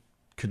actively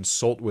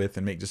consult with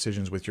and make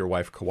decisions with your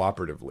wife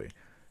cooperatively?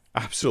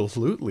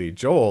 Absolutely,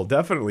 Joel,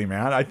 definitely,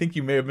 man. I think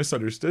you may have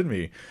misunderstood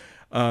me.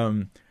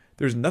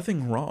 There's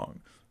nothing wrong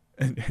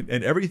and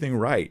everything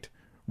right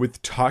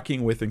with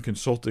talking with and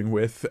consulting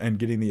with and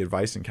getting the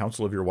advice and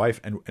counsel of your wife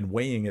and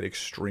weighing it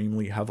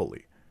extremely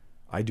heavily.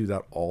 I do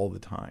that all the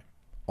time.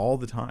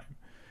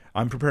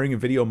 I'm preparing a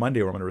video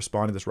Monday where I'm going to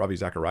respond to this Ravi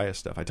Zacharias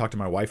stuff. I talked to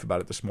my wife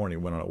about it this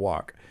morning, went on a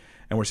walk,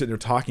 and we're sitting there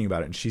talking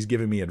about it, and she's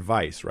giving me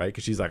advice, right?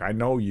 Because she's like, I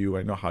know you,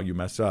 I know how you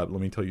mess up.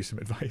 Let me tell you some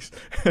advice.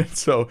 And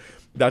so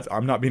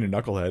I'm not being a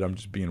knucklehead. I'm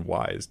just being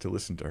wise to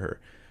listen to her.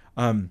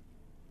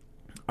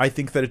 I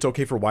think that it's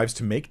okay for wives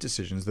to make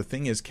decisions. The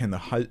thing is, can the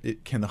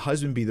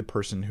husband be the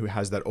person who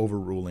has that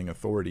overruling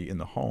authority in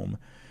the home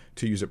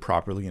to use it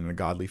properly in a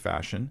godly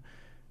fashion?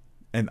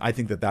 And I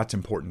think that that's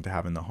important to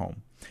have in the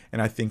home.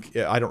 And I think,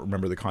 I don't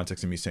remember the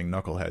context of me saying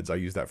knuckleheads. I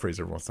use that phrase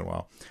every once in a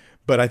while.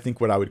 But I think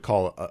what I would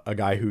call a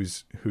guy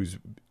who's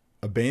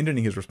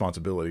abandoning his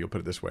responsibility, I'll put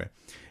it this way,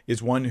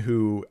 is one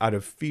who out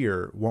of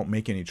fear won't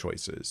make any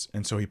choices.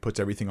 And so he puts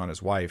everything on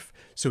his wife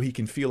so he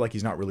can feel like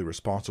he's not really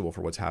responsible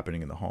for what's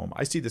happening in the home.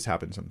 I see this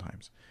happen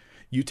sometimes.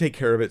 You take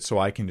care of it so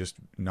I can just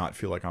not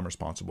feel like I'm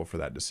responsible for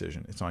that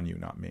decision. It's on you,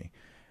 not me.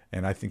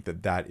 And I think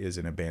that is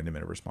an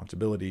abandonment of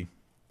responsibility.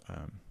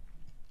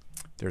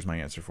 There's my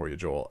answer for you,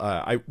 Joel.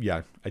 I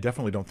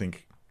definitely don't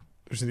think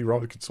there's anything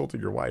wrong with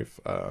consulting your wife.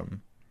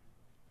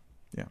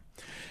 Yeah.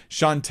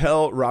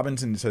 Chantel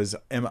Robinson says,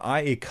 am I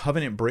a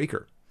covenant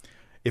breaker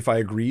if I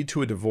agreed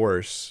to a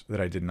divorce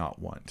that I did not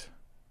want?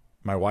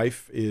 My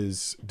wife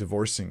is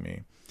divorcing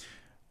me.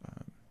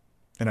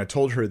 And I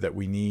told her that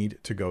we need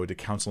to go to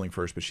counseling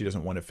first, but she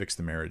doesn't want to fix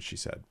the marriage, she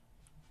said.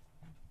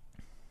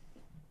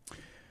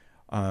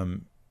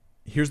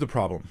 Here's the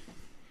problem.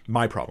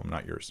 My problem,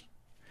 not yours.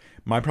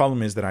 My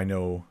problem is that I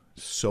know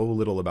so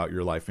little about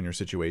your life and your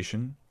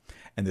situation,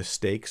 and the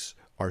stakes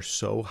are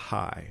so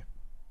high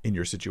in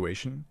your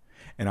situation,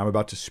 and I'm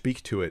about to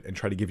speak to it and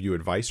try to give you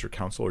advice or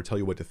counsel or tell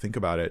you what to think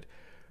about it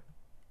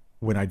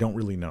when I don't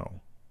really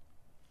know.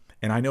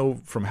 And I know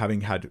from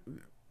having had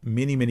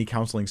many, many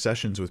counseling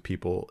sessions with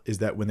people is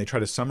that when they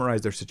try to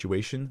summarize their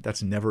situation,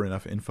 that's never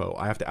enough info.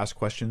 I have to ask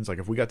questions. Like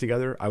if we got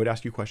together, I would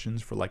ask you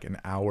questions for like an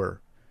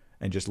hour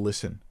and just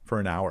listen for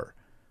an hour,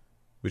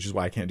 which is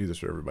why I can't do this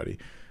for everybody.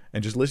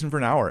 And just listen for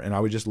an hour. And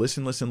I would just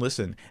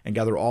listen, and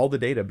gather all the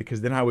data,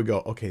 because then I would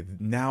go, okay,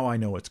 now I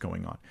know what's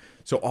going on.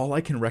 So all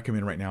I can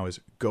recommend right now is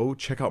go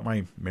check out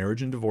my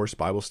marriage and divorce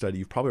Bible study.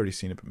 You've probably already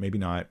seen it, but maybe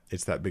not.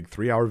 It's that big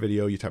 3-hour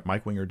video. You type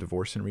Mike Winger,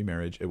 divorce and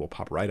remarriage. It will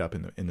pop right up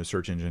in the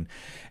search engine.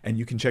 And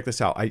you can check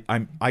this out.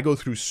 I go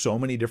through so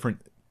many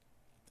different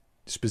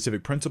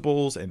specific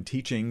principles and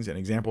teachings and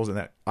examples, and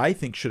that I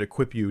think should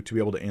equip you to be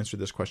able to answer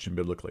this question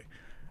biblically.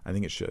 I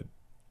think it should.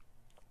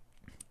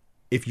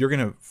 If you're going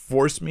to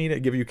force me to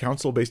give you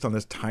counsel based on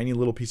this tiny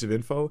little piece of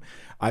info,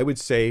 I would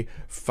say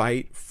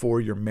fight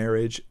for your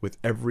marriage with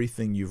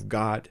everything you've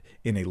got,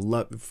 in a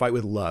fight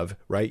with love,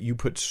 right? You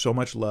put so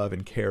much love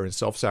and care and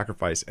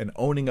self-sacrifice and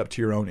owning up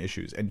to your own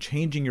issues and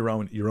changing your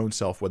own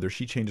self, whether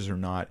she changes or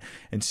not,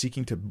 and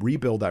seeking to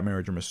rebuild that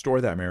marriage or restore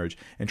that marriage,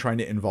 and trying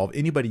to involve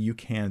anybody you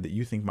can that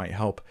you think might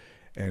help,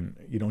 and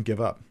you don't give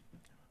up.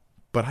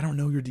 But I don't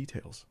know your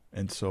details.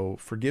 And so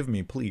forgive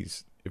me,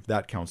 please, if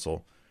that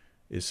counsel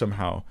is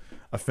somehow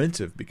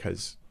offensive,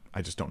 because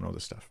I just don't know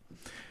this stuff.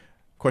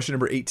 Question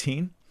number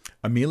 18.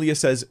 Amelia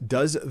says,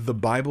 does the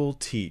Bible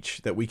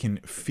teach that we can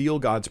feel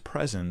God's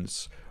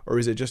presence, or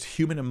is it just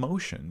human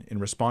emotion in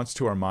response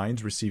to our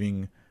minds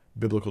receiving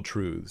biblical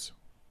truths?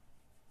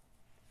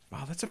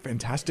 Wow, that's a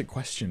fantastic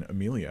question,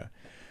 Amelia.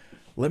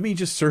 Let me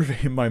just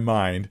survey my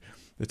mind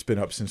that's been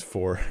up since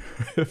 4.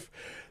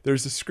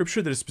 There's a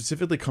scripture that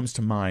specifically comes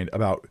to mind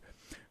about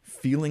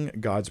feeling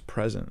God's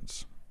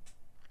presence.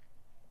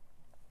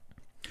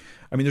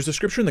 I mean, there's a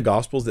scripture in the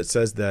Gospels that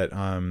says that,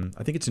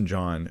 I think it's in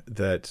John,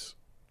 that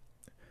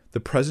the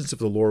presence of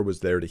the Lord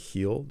was there to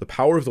heal. The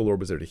power of the Lord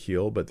was there to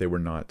heal, but they were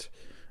not,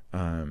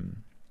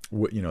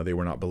 they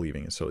were not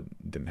believing, and so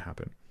it didn't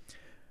happen.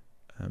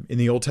 In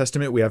the Old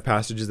Testament, we have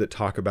passages that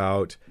talk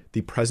about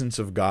the presence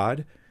of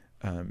God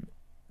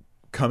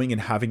coming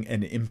and having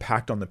an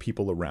impact on the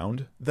people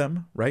around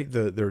them, right?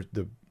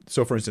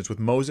 So for instance, with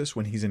Moses,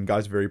 when he's in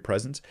God's very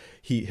presence,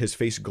 his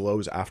face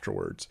glows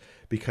afterwards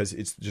because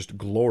it's just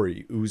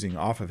glory oozing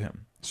off of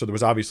him. So there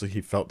was obviously, he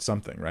felt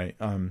something, right?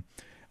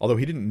 Although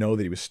he didn't know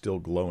that he was still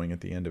glowing at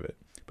the end of it.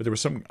 But there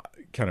was some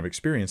kind of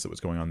experience that was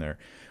going on there.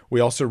 We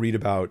also read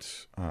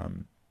about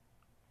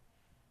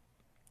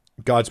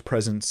God's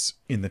presence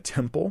in the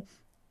temple,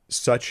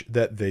 such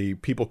that the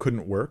people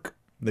couldn't work.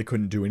 They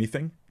couldn't do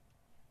anything.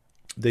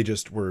 They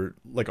just were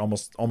like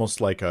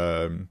almost like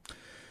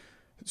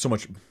so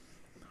much,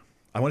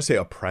 I want to say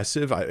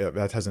oppressive.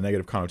 That has a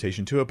negative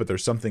connotation to it, but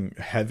there's something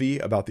heavy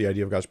about the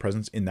idea of God's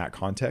presence in that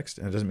context,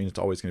 and it doesn't mean it's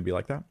always going to be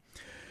like that.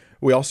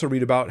 We also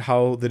read about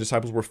how the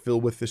disciples were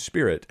filled with the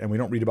Spirit, and we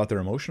don't read about their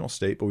emotional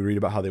state, but we read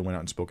about how they went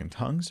out and spoke in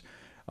tongues.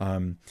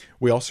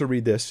 We also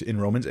read this in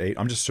Romans 8.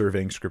 I'm just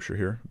surveying scripture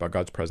here about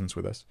God's presence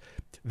with us,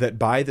 that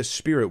by the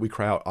Spirit we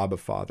cry out, Abba,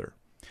 Father.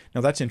 Now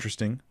that's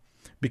interesting,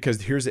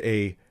 because here's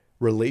a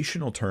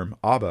relational term,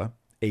 Abba,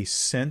 a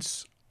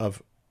sense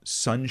of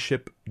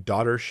sonship,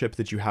 daughtership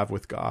that you have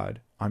with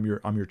God. I'm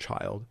your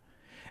child,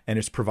 and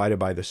it's provided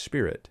by the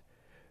Spirit.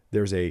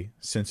 There's a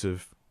sense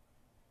of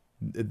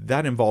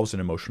that involves an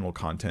emotional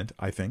content,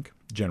 I think,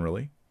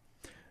 generally.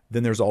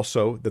 Then there's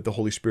also that the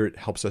Holy Spirit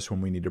helps us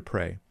when we need to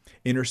pray,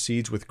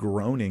 intercedes with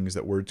groanings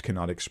that words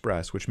cannot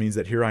express, which means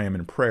that here I am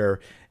in prayer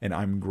and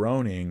I'm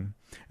groaning,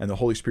 and the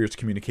Holy Spirit's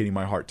communicating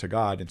my heart to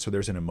God, and so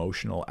there's an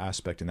emotional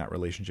aspect in that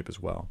relationship as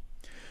well.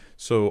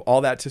 So all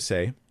that to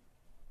say,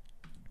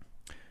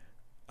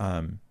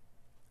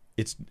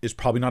 it's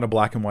probably not a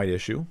black and white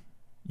issue.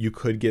 You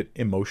could get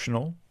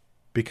emotional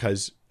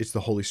because it's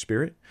the Holy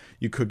Spirit.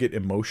 You could get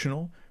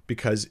emotional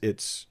because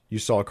you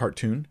saw a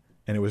cartoon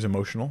and it was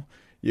emotional.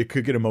 You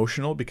could get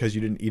emotional because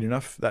you didn't eat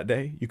enough that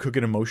day. You could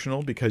get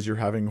emotional because you're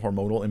having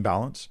hormonal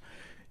imbalance.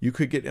 You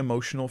could get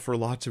emotional for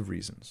lots of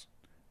reasons,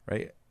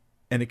 right?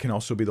 And it can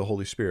also be the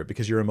Holy Spirit,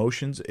 because if your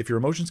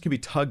emotions can be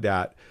tugged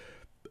at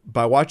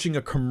by watching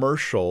a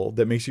commercial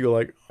that makes you go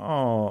like,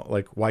 oh,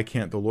 like, why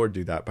can't the Lord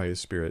do that by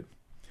his Spirit?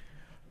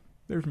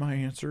 There's my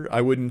answer.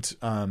 I would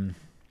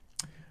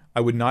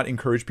not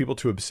encourage people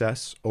to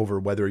obsess over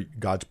whether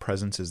God's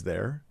presence is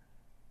there.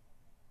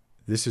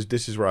 This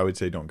is where I would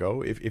say don't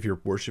go. If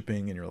you're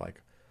worshiping and you're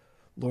like,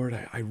 Lord,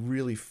 I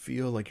really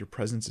feel like your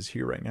presence is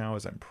here right now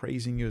as I'm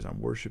praising you, as I'm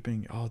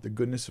worshiping. Oh, the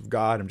goodness of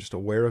God. I'm just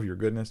aware of your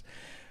goodness.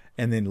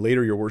 And then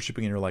later you're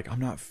worshiping and you're like, I'm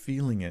not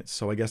feeling it,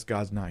 so I guess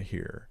God's not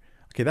here.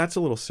 Okay, that's a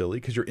little silly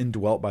because you're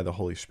indwelt by the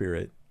Holy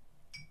Spirit.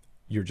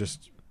 You're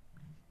just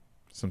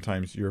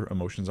Sometimes your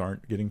emotions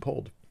aren't getting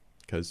pulled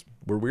because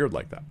we're weird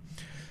like that.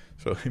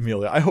 So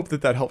Amelia, I hope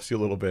that helps you a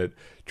little bit,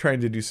 trying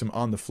to do some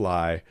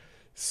on-the-fly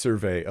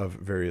survey of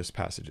various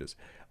passages.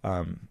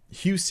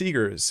 Hugh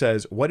Seeger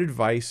says, what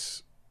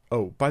advice...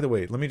 Oh, by the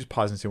way, let me just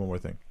pause and say one more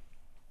thing.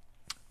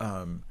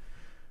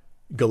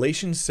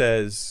 Galatians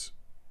says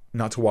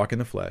not to walk in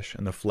the flesh,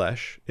 and the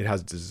flesh, it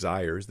has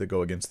desires that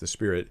go against the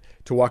spirit,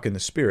 to walk in the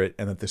spirit,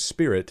 and that the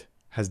spirit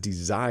has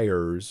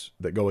desires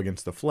that go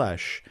against the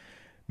flesh,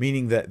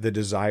 meaning that the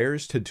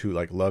desires to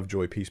like love,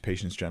 joy, peace,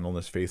 patience,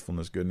 gentleness,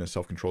 faithfulness, goodness,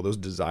 self-control, those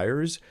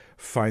desires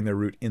find their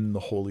root in the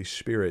Holy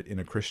Spirit in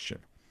a Christian.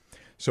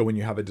 So when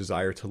you have a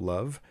desire to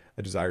love,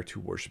 a desire to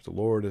worship the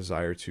Lord, a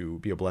desire to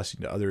be a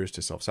blessing to others,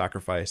 to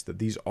self-sacrifice, that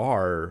these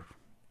are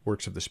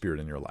works of the Spirit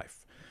in your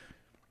life.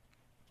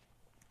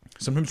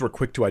 Sometimes we're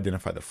quick to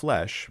identify the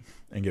flesh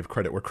and give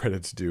credit where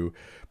credit's due,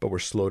 but we're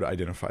slow to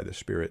identify the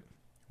Spirit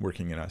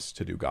working in us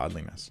to do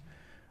godliness.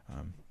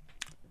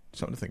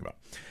 Something to think about.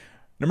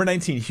 Number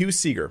 19, Hugh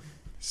Seeger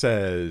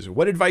says,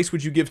 what advice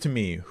would you give to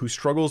me who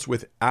struggles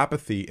with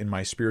apathy in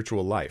my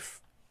spiritual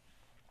life?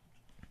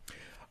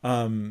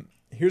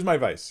 Here's my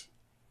advice,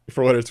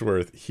 for what it's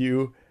worth.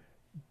 Hugh,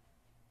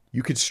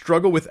 you could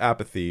struggle with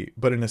apathy,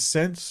 but in a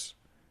sense,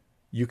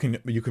 you can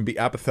be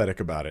apathetic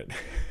about it.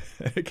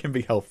 It can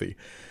be healthy.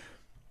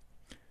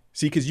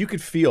 See, because you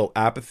could feel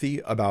apathy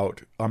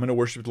about, I'm going to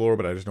worship the Lord,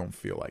 but I just don't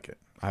feel like it.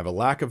 I have a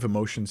lack of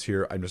emotions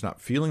here. I'm just not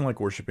feeling like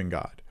worshiping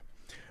God.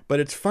 But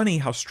it's funny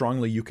how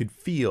strongly you could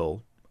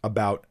feel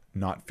about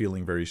not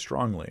feeling very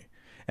strongly,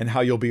 and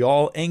how you'll be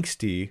all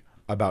angsty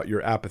about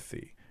your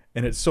apathy.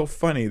 And it's so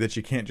funny that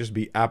you can't just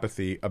be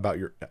apathetic about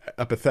your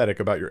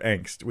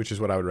angst, which is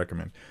what I would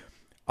recommend.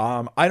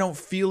 I don't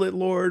feel it,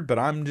 Lord, but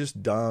I'm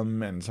just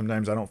dumb, and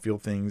sometimes I don't feel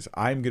things.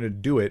 I'm going to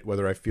do it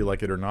whether I feel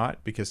like it or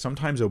not, because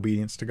sometimes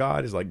obedience to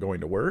God is like going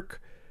to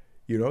work.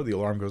 You know, the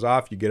alarm goes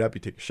off, you get up,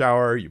 you take a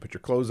shower, you put your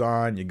clothes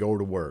on, you go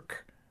to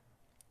work.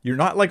 You're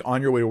not like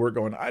on your way to work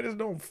going, I just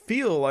don't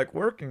feel like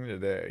working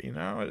today. You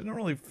know, I don't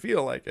really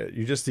feel like it.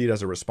 You just see it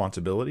as a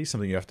responsibility,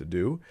 something you have to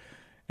do.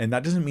 And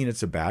that doesn't mean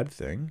it's a bad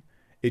thing.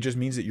 It just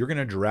means that you're going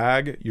to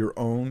drag your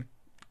own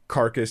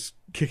carcass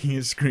kicking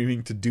and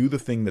screaming to do the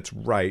thing that's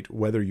right,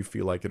 whether you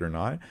feel like it or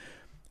not.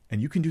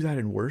 And you can do that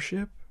in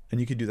worship, and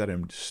you can do that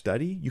in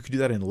study. You could do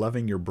that in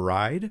loving your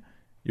bride,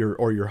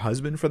 or your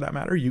husband for that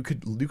matter. You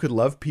could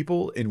love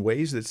people in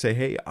ways that say,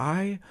 hey,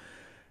 I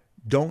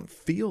don't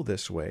feel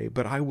this way,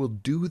 but I will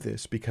do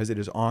this because it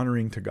is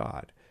honoring to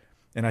God.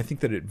 And I think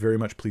that it very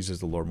much pleases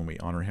the Lord when we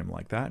honor him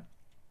like that.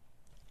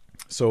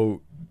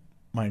 So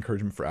my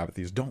encouragement for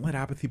apathy is, don't let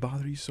apathy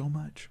bother you so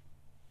much.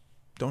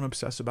 Don't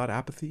obsess about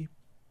apathy.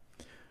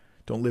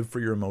 Don't live for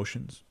your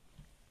emotions,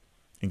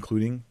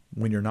 including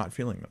when you're not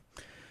feeling them.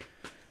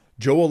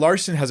 Joel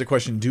Larson has a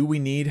question. Do we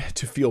need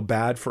to feel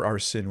bad for our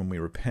sin when we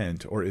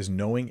repent, or is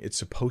knowing it's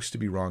supposed to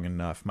be wrong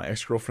enough? My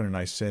ex-girlfriend and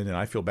I sinned, and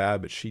I feel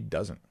bad, but she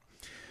doesn't.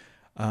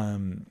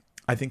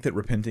 I think that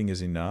repenting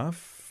is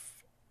enough.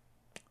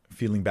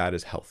 Feeling bad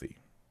is healthy.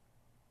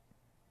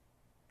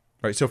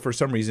 Right. So for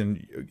some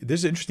reason,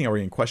 this is interesting how we're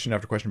getting question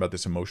after question about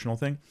this emotional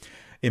thing.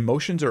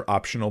 Emotions are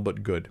optional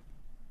but good.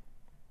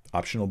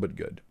 Optional but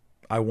good.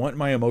 I want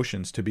my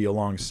emotions to be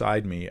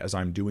alongside me as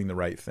I'm doing the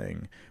right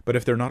thing. But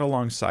if they're not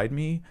alongside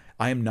me,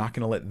 I am not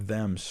going to let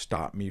them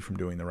stop me from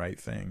doing the right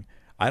thing.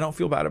 I don't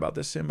feel bad about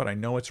this sin, but I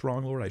know it's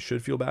wrong, Lord. I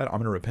should feel bad. I'm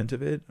going to repent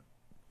of it.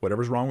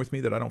 Whatever's wrong with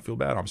me that I don't feel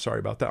bad, I'm sorry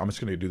about that. I'm just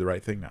going to do the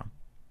right thing now.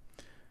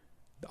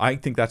 I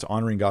think that's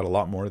honoring God a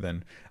lot more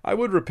than, I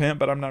would repent,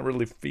 but I'm not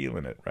really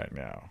feeling it right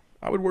now.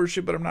 I would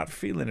worship, but I'm not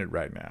feeling it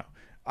right now.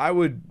 I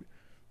would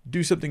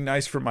do something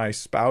nice for my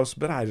spouse,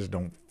 but I just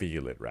don't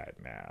feel it right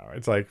now.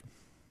 It's like,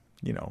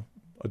 you know,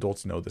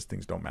 adults know these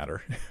things don't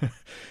matter,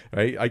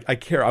 right? I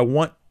care. I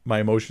want my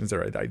emotions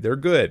there. They're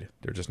good.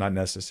 They're just not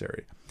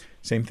necessary.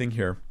 Same thing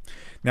here.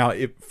 Now,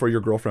 if for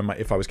your girlfriend,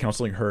 if I was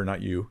counseling her,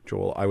 not you,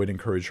 Joel, I would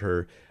encourage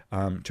her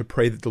to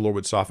pray that the Lord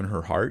would soften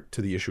her heart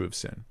to the issue of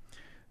sin.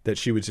 That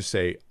she would just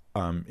say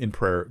in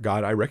prayer,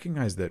 God, I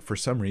recognize that for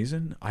some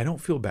reason I don't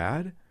feel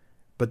bad,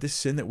 but this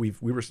sin that we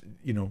were,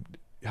 you know,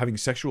 having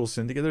sexual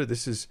sin together,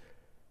 this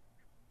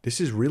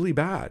is really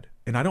bad.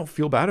 And I don't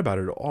feel bad about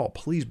it at all.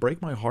 Please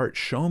break my heart.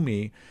 Show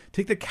me,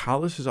 take the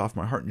calluses off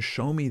my heart and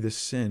show me this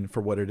sin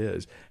for what it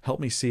is. Help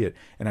me see it.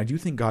 And I do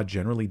think God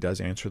generally does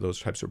answer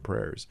those types of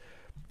prayers.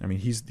 I mean,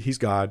 he's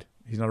God.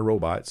 He's not a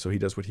robot, so he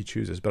does what he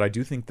chooses. But I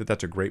do think that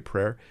that's a great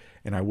prayer,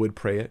 and I would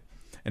pray it.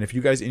 And if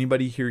you guys,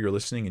 anybody here, you're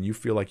listening and you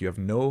feel like you have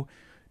no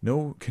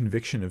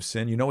conviction of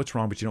sin, you know it's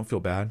wrong, but you don't feel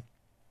bad,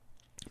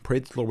 pray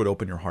that the Lord would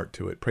open your heart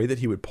to it. Pray that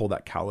he would pull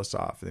that callus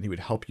off, and that he would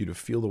help you to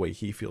feel the way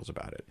he feels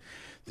about it.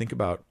 Think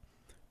about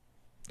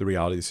the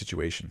reality of the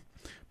situation.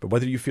 But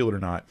whether you feel it or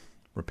not,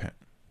 repent.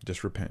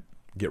 Just repent.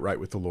 Get right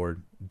with the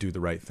Lord. Do the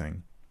right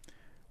thing.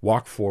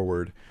 Walk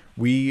forward.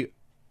 We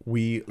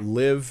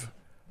live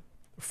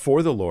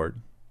for the Lord.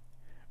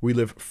 We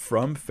live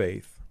from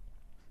faith.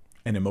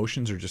 And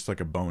emotions are just like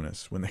a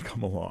bonus when they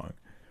come along.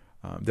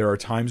 There are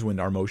times when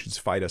our emotions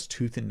fight us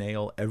tooth and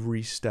nail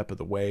every step of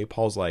the way.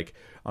 Paul's like,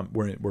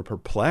 we're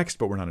perplexed,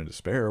 but we're not in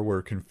despair.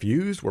 We're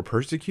confused. We're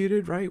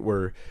persecuted, right?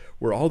 We're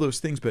all those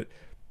things, but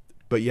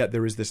yet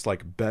there is this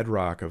like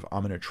bedrock of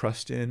I'm going to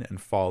trust in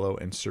and follow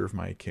and serve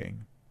my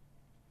King.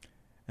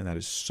 And that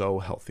is so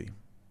healthy.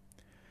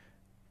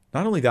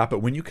 Not only that, but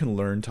when you can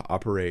learn to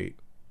operate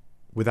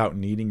without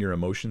needing your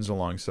emotions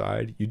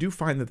alongside, you do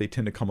find that they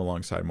tend to come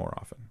alongside more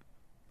often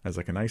as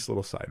like a nice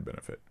little side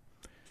benefit.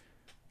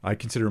 I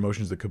consider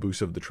emotions the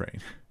caboose of the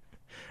train,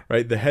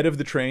 right? The head of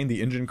the train,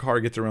 the engine car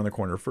gets around the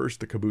corner first,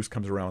 the caboose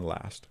comes around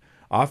last.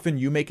 Often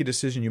you make a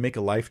decision, you make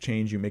a life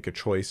change, you make a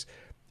choice,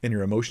 and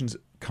your emotions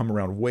come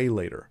around way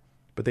later,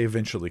 but they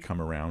eventually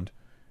come around,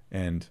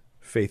 and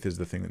faith is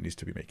the thing that needs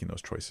to be making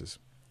those choices,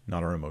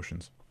 not our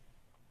emotions.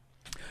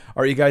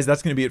 All right, you guys,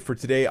 that's going to be it for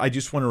today. I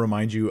just want to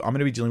remind you, I'm going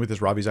to be dealing with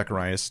this Ravi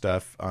Zacharias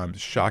stuff.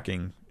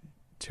 Shocking,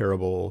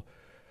 terrible.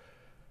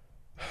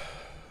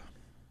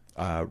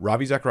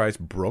 Ravi Zacharias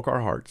broke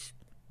our hearts,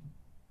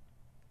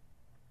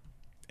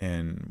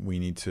 and we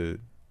need to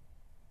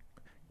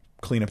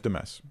clean up the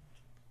mess.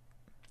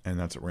 And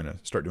that's what we're going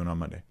to start doing on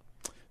Monday.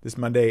 This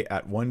Monday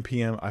at 1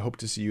 p.m. I hope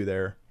to see you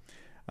there,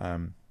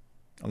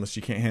 unless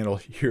you can't handle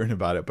hearing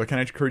about it. But can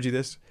I encourage you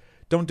this?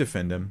 Don't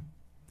defend him.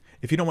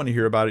 If you don't want to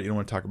hear about it, you don't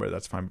want to talk about it,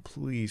 that's fine. But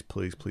please,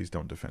 please, please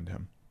don't defend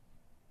him.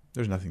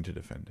 There's nothing to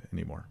defend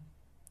anymore.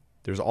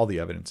 There's all the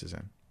evidence is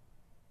in.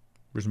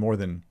 There's more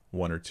than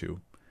one or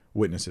two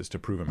witnesses to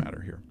prove a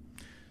matter here.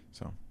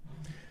 So,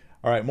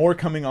 all right, more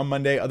coming on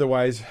Monday.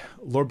 Otherwise,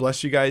 Lord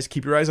bless you guys.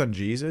 Keep your eyes on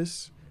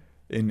Jesus.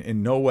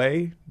 In no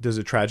way does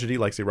a tragedy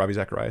like, say, Ravi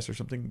Zacharias or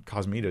something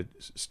cause me to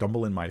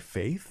stumble in my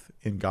faith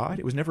in God.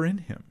 It was never in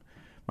him.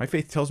 My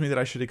faith tells me that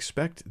I should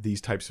expect these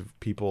types of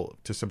people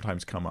to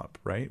sometimes come up,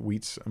 right?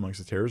 Wheats amongst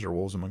the tares or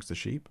wolves amongst the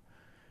sheep.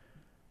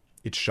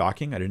 It's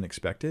shocking. I didn't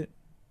expect it.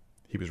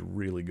 He was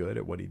really good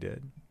at what he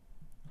did.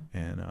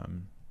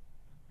 And,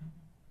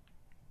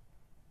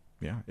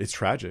 yeah, it's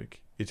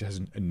tragic. It has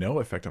no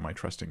effect on my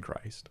trust in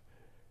Christ.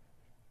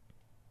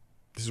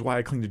 This is why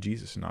I cling to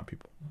Jesus and not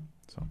people.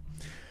 So,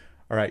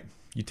 all right,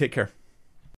 you take care.